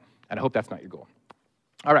ever. And I hope that's not your goal.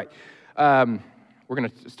 All right. We're going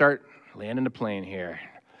to start landing the plane here.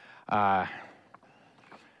 I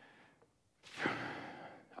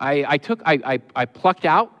plucked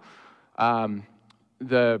out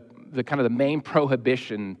the kind of the main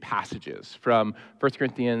prohibition passages from 1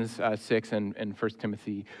 Corinthians 6 and 1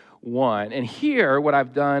 Timothy 1. And here, what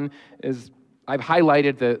I've done is I've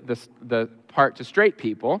highlighted the part to straight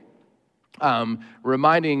people,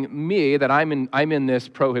 reminding me that I'm in this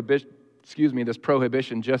prohibition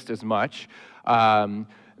just as much.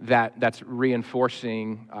 That's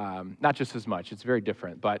reinforcing, not just as much, it's very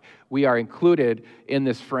different, but we are included in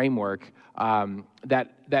this framework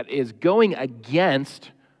that is going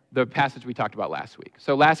against the passage we talked about last week.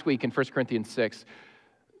 So last week in 1 Corinthians 6,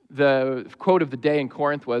 the quote of the day in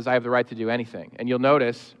Corinth was, I have the right to do anything. And you'll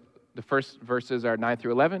notice the first verses are 9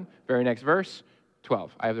 through 11, very next verse,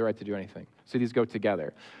 12, I have the right to do anything. So these go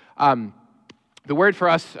together. The word for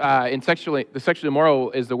us in the sexually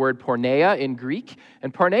immoral is the word porneia in Greek.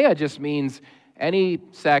 And porneia just means any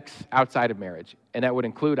sex outside of marriage. And that would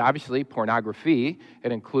include, obviously, pornography.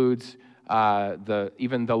 It includes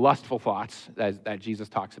even the lustful thoughts that Jesus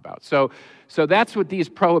talks about. So that's what these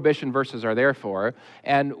prohibition verses are there for.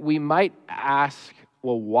 And we might ask,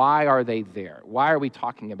 well, why are they there? Why are we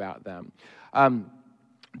talking about them?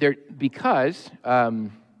 Because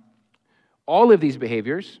all of these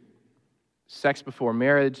behaviors, sex before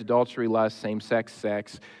marriage, adultery, lust, same-sex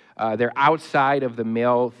sex, they're outside of the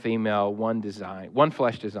male-female one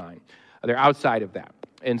flesh design. They're outside of that.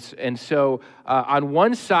 And so on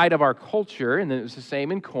one side of our culture, and it was the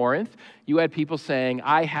same in Corinth, you had people saying,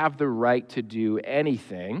 I have the right to do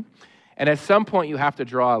anything. And at some point, you have to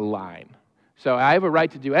draw a line. So I have a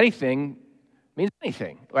right to do anything means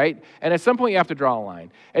anything, right? And at some point, you have to draw a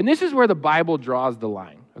line. And this is where the Bible draws the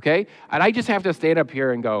line, okay? And I just have to stand up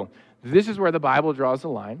here and go, this is where the Bible draws the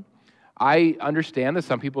line. I understand that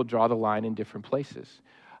some people draw the line in different places.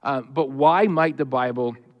 But why might the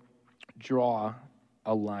Bible draw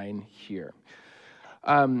a line here?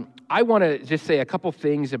 I want to just say a couple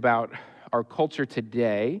things about our culture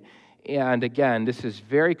today. And again, this is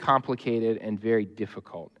very complicated and very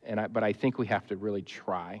difficult. But I think we have to really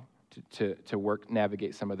try to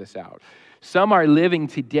navigate some of this out. Some are living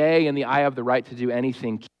today in the I have the right to do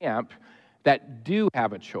anything camp that do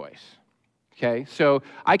have a choice. Okay, so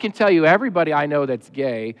I can tell you everybody I know that's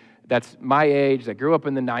gay, that's my age, that grew up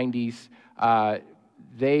in the 90s,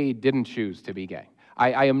 they didn't choose to be gay.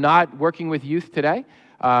 I am not working with youth today.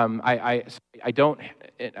 I don't,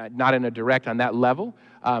 not in a direct on that level.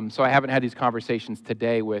 So I haven't had these conversations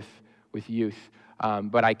today with youth.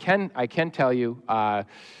 But I can tell you,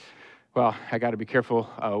 well, I got to be careful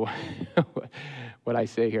what I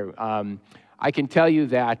say here. I can tell you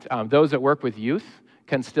that those that work with youth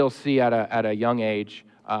can still see at a young age,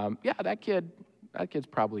 yeah, that kid's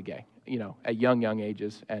probably gay. At young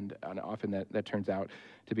ages, and often that turns out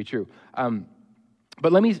to be true.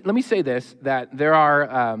 But let me say this, that there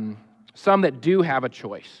are some that do have a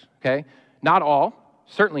choice, okay? Not all,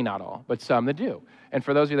 certainly not all, but some that do. And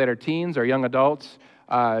for those of you that are teens or young adults,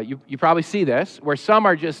 you probably see this, where some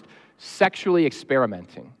are just sexually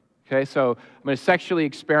experimenting, okay? So I'm going to sexually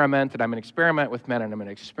experiment, and I'm going to experiment with men, and I'm going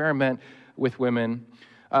to experiment with women.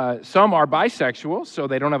 Some are bisexual, so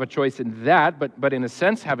they don't have a choice in that, but in a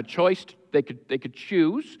sense have a choice. They could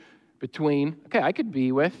choose between, okay, I could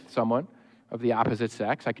be with someone of the opposite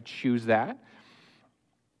sex. I could choose that.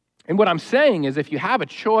 And what I'm saying is if you have a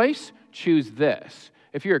choice, choose this.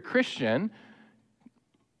 If you're a Christian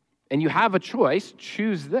and you have a choice,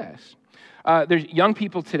 choose this. There's young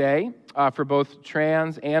people today, for both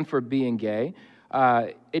trans and for being gay.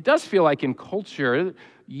 It does feel like in culture,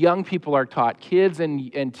 young people are taught, kids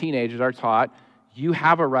and teenagers are taught, you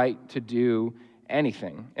have a right to do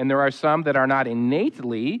anything. And there are some that are not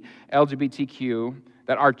innately LGBTQ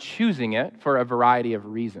that are choosing it for a variety of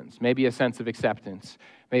reasons. Maybe a sense of acceptance,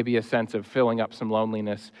 maybe a sense of filling up some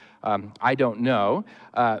loneliness. I don't know.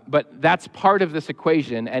 But that's part of this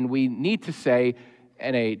equation, and we need to say,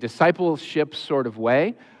 in a discipleship sort of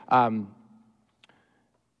way,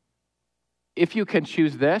 if you can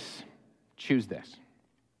choose this, choose this.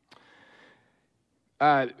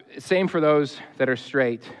 Same for those that are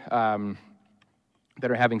straight, that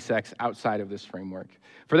are having sex outside of this framework.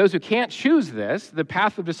 For those who can't choose this, the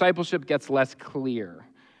path of discipleship gets less clear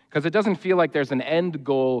because it doesn't feel like there's an end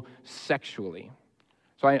goal sexually.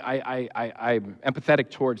 So I'm empathetic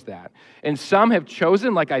towards that. And some have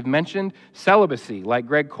chosen, like I've mentioned, celibacy, like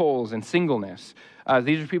Greg Coles, and singleness.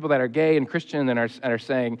 These are people that are gay and Christian and are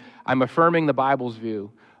saying, I'm affirming the Bible's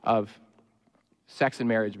view of sex and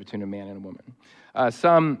marriage between a man and a woman.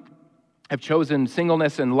 Some have chosen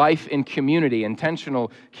singleness and life in community,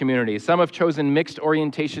 intentional community. Some have chosen mixed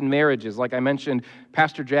orientation marriages, like I mentioned,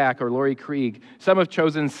 Pastor Jack or Lori Krieg. Some have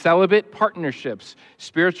chosen celibate partnerships,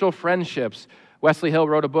 spiritual friendships. Wesley Hill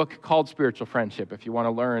wrote a book called Spiritual Friendship, if you want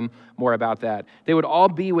to learn more about that. They would all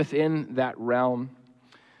be within that realm.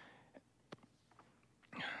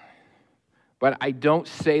 But I don't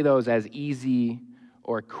say those as easy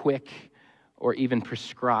or quick or even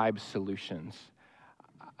prescribed solutions.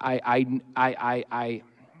 I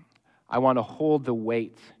want to hold the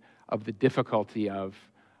weight of the difficulty of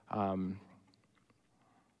the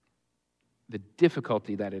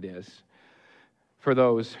difficulty that it is for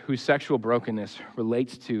those whose sexual brokenness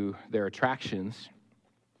relates to their attractions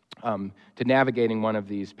to navigating one of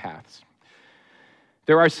these paths.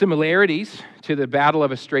 There are similarities to the battle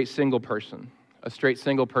of a straight single person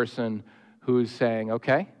who's saying,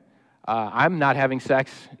 okay, I'm not having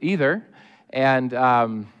sex either, and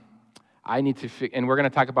I need to, and we're going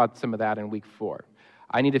to talk about some of that in week 4.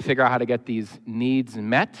 I need to figure out how to get these needs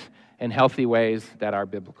met in healthy ways that are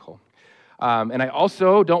biblical. And I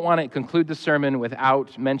also don't want to conclude the sermon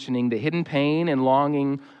without mentioning the hidden pain and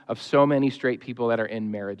longing of so many straight people that are in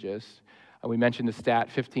marriages. We mentioned the stat,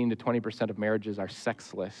 15 to 20% of marriages are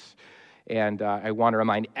sexless. And I want to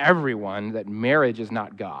remind everyone that marriage is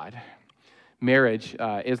not God. Marriage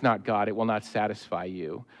is not God. It will not satisfy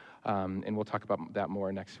you. And we'll talk about that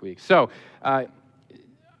more next week. So,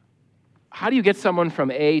 how do you get someone from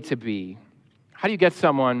A to B? How do you get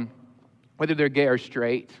someone, whether they're gay or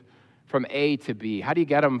straight, from A to B? How do you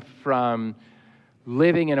get them from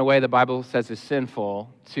living in a way the Bible says is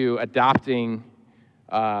sinful to adopting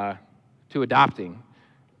the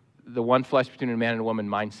one flesh between a man and a woman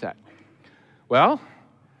mindset? Well,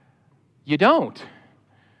 you don't.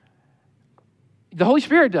 The Holy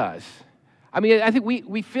Spirit does. I mean, I think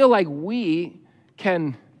we feel like we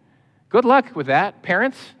can, good luck with that,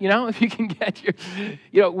 parents, if you can get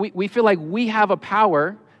we feel like we have a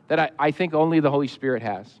power that I think only the Holy Spirit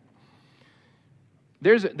has.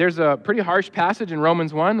 There's a pretty harsh passage in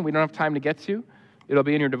Romans 1 we don't have time to get to. It'll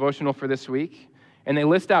be in your devotional for this week. And they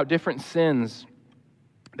list out different sins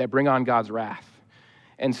that bring on God's wrath.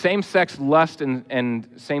 And same-sex lust and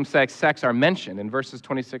same-sex sex are mentioned in verses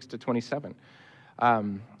 26 to 27,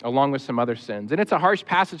 along with some other sins. And it's a harsh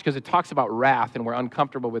passage because it talks about wrath, and we're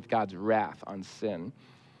uncomfortable with God's wrath on sin.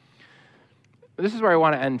 But this is where I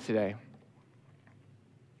want to end today.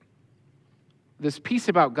 This piece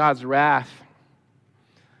about God's wrath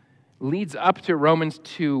leads up to Romans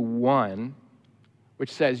 2:1,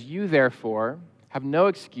 which says, "You, therefore, have no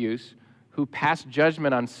excuse who pass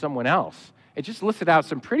judgment on someone else." It just listed out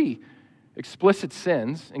some pretty explicit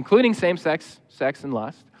sins, including same-sex sex and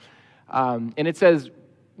lust. And it says,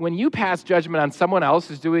 when you pass judgment on someone else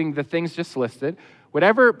who's doing the things just listed,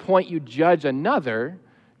 whatever point you judge another,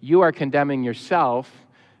 you are condemning yourself,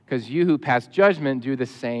 because you who pass judgment do the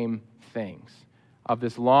same things of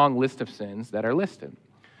this long list of sins that are listed.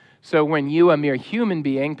 So when you, a mere human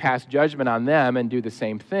being, pass judgment on them and do the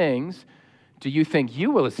same things, do you think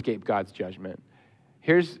you will escape God's judgment?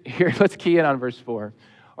 Here, let's key in on verse 4.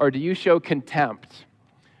 Or do you show contempt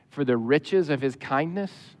for the riches of his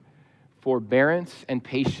kindness, forbearance, and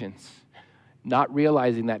patience, not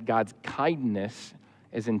realizing that God's kindness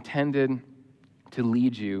is intended to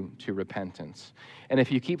lead you to repentance? And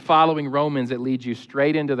if you keep following Romans, it leads you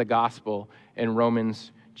straight into the gospel in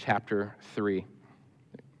Romans chapter 3.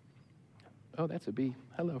 Oh, that's a bee.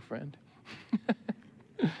 Hello, friend.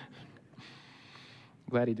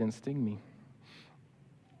 Glad he didn't sting me.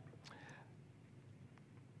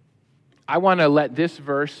 I want to let this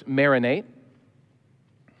verse marinate,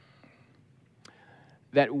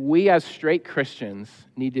 that we as straight Christians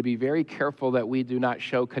need to be very careful that we do not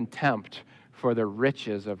show contempt for the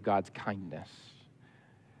riches of God's kindness,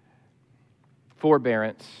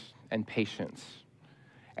 forbearance, and patience,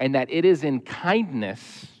 and that it is in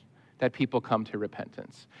kindness that people come to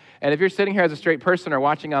repentance. And if you're sitting here as a straight person or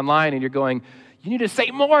watching online and you're going, you need to say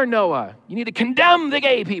more, Noah. You need to condemn the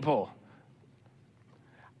gay people.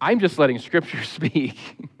 I'm just letting Scripture speak.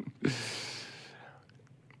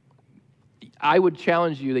 I would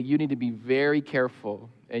challenge you that you need to be very careful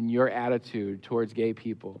in your attitude towards gay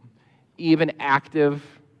people, even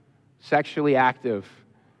sexually active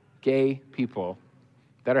gay people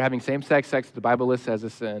that are having same-sex sex the Bible lists as a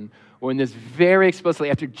sin, when this very explicitly,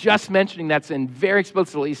 after just mentioning that sin, very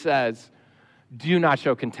explicitly says, do not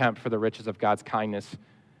show contempt for the riches of God's kindness,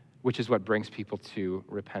 which is what brings people to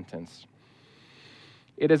repentance.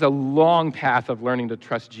 It is a long path of learning to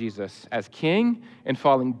trust Jesus as King and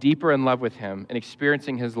falling deeper in love with him and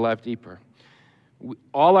experiencing his love deeper. We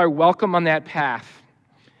all are welcome on that path,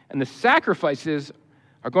 and the sacrifices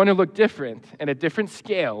are going to look different and at different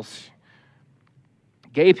scales.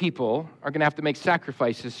 Gay people are going to have to make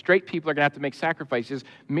sacrifices. Straight people are going to have to make sacrifices.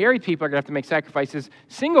 Married people are going to have to make sacrifices.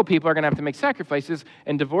 Single people are going to have to make sacrifices.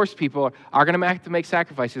 And divorced people are going to have to make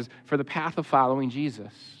sacrifices for the path of following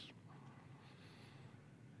Jesus.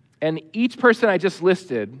 And each person I just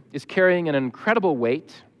listed is carrying an incredible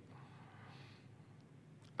weight.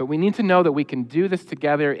 But we need to know that we can do this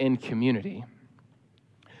together in community.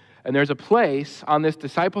 And there's a place on this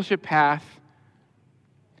discipleship path,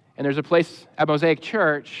 and there's a place at Mosaic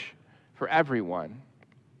Church for everyone.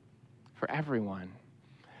 For everyone.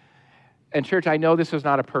 And church, I know this is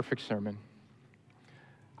not a perfect sermon.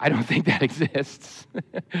 I don't think that exists.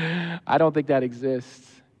 I don't think that exists.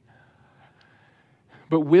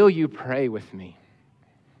 But will you pray with me?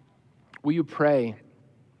 Will you pray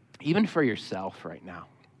even for yourself right now?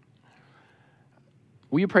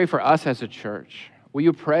 Will you pray for us as a church? Will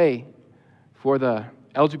you pray for the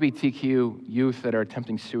LGBTQ youth that are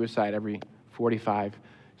attempting suicide every 45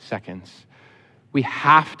 seconds? We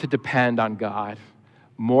have to depend on God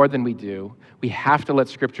more than we do. We have to let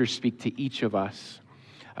Scripture speak to each of us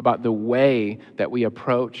about the way that we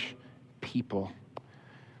approach people.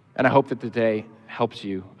 And I hope that today helps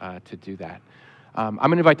you to do that. I'm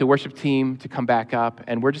going to invite the worship team to come back up,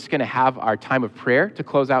 and we're just going to have our time of prayer to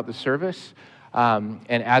close out the service. And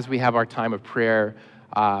as we have our time of prayer,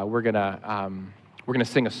 we're going to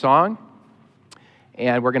sing a song,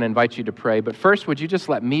 and we're going to invite you to pray. But first, would you just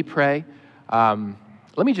let me pray?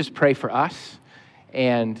 Let me just pray for us,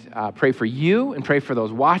 and pray for you, and pray for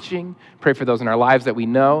those watching, pray for those in our lives that we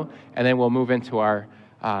know, and then we'll move into our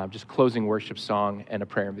just closing worship song and a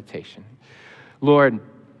prayer invitation. Lord,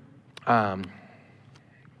 thank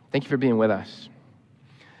you for being with us.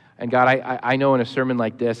 And God, I know in a sermon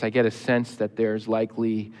like this, I get a sense that there's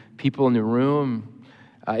likely people in the room,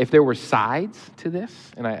 if there were sides to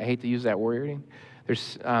this, and I hate to use that wording,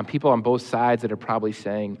 there's people on both sides that are probably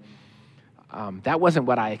saying, that wasn't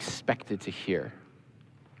what I expected to hear.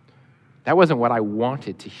 That wasn't what I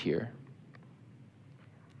wanted to hear.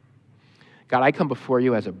 God, I come before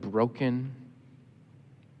you as a broken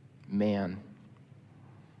man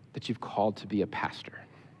that you've called to be a pastor.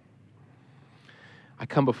 I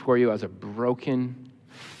come before you as a broken,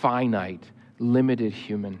 finite, limited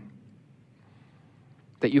human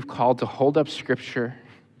that you've called to hold up Scripture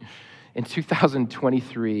in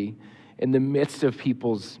 2023 in the midst of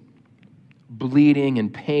people's bleeding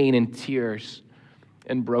and pain and tears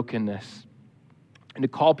and brokenness, and to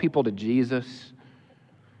call people to Jesus,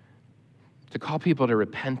 to call people to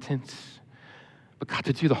repentance, but God,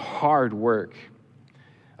 to do the hard work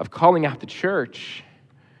of calling out the church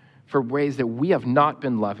for ways that we have not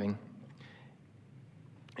been loving.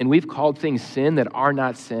 And we've called things sin that are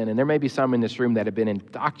not sin. And there may be some in this room that have been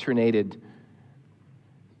indoctrinated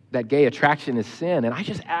that gay attraction is sin. And I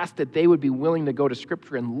just ask that they would be willing to go to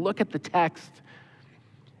Scripture and look at the text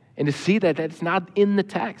and to see that it's not in the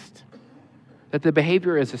text, that the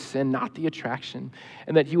behavior is a sin, not the attraction,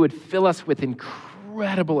 and that you would fill us with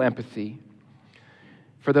incredible empathy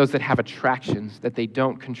for those that have attractions that they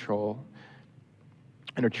don't control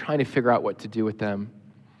and are trying to figure out what to do with them.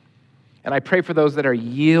 And I pray for those that are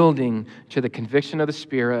yielding to the conviction of the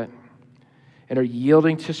Spirit and are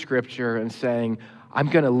yielding to Scripture and saying, I'm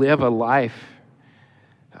going to live a life.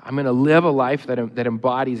 I'm going to live a life that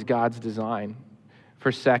embodies God's design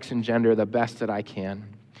for sex and gender the best that I can.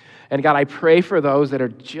 And God, I pray for those that are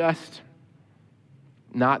just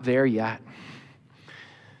not there yet.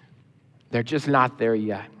 They're just not there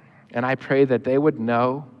yet. And I pray that they would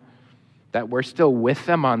know that we're still with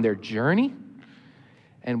them on their journey,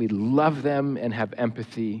 and we love them and have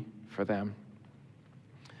empathy for them.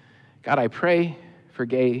 God, I pray for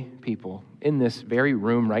gay people in this very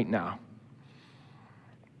room right now.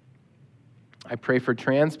 I pray for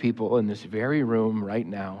trans people in this very room right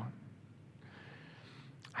now.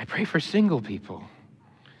 I pray for single people.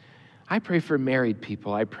 I pray for married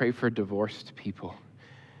people. I pray for divorced people.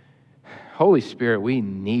 Holy Spirit, we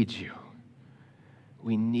need you.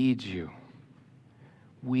 We need you.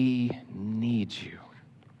 We need you.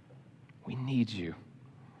 We need you.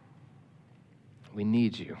 We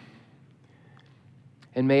need you.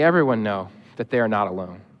 And may everyone know that they are not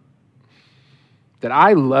alone. That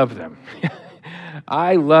I love them.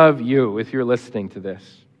 I love you if you're listening to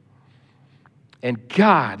this. And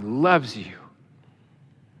God loves you.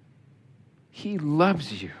 He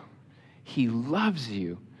loves you. He loves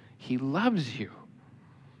you. He loves you.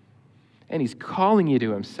 And he's calling you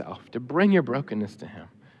to himself to bring your brokenness to him.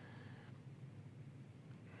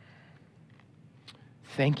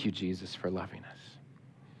 Thank you, Jesus, for loving us.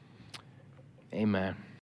 Amen.